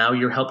then now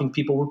you're helping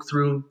people work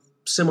through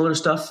similar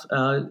stuff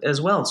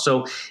as well.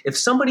 So if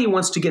somebody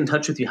wants to get in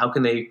touch with you, how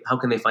can they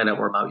find out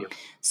more about you?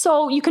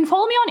 So you can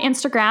follow me on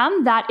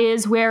Instagram. That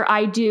is where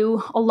I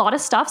do a lot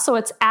of stuff. So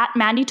it's at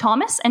Mandy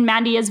Thomas, and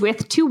Mandy is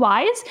with 2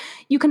 Y's.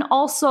 You can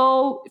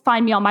also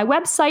find me on my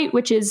website,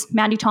 which is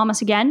Mandy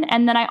Thomas again.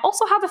 And then I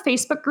also have a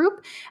Facebook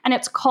group, and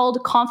it's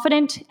called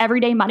Confident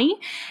Everyday Money.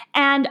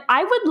 And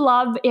I would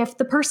love if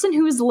the person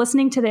who is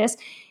listening to this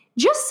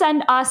just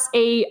send us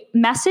a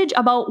message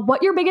about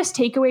what your biggest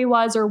takeaway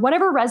was, or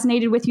whatever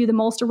resonated with you the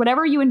most, or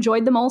whatever you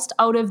enjoyed the most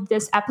out of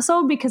this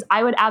episode, because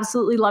I would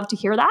absolutely love to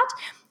hear that.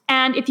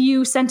 And if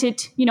you sent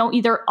it,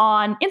 either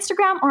on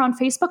Instagram or on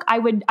Facebook, I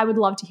would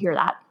love to hear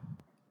that.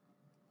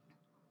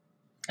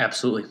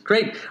 Absolutely.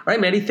 Great. All right,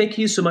 Mandy, thank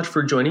you so much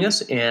for joining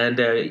us. And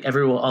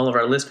all of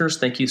our listeners,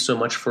 thank you so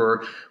much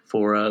for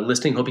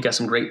listening. Hope you got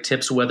some great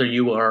tips, whether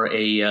you are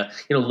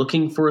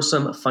looking for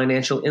some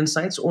financial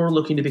insights or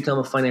looking to become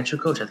a financial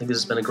coach. I think this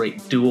has been a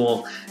great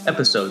dual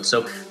episode.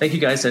 So thank you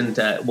guys, and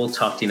we'll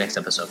talk to you next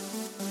episode.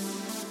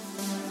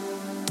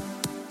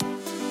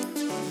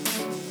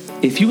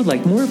 If you would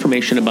like more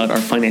information about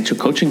our financial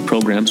coaching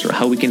programs or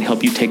how we can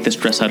help you take the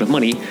stress out of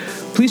money,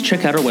 please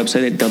check out our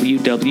website at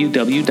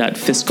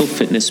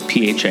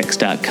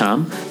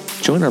www.fiscalfitnessphx.com.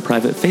 Join our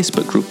private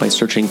Facebook group by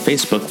searching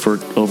Facebook for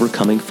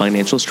Overcoming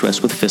Financial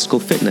Stress with Fiscal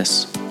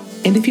Fitness.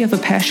 And if you have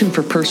a passion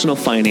for personal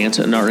finance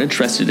and are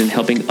interested in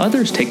helping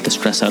others take the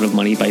stress out of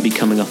money by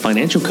becoming a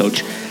financial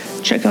coach,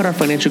 check out our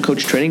financial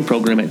coach training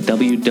program at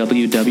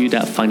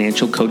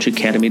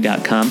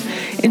www.financialcoachacademy.com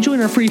and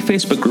join our free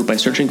Facebook group by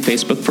searching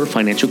Facebook for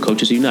Financial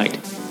Coaches Unite.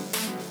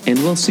 And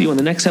we'll see you on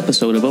the next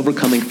episode of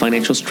Overcoming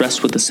Financial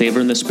Stress with the Saver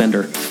and the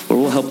Spender, where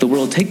we'll help the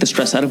world take the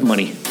stress out of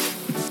money.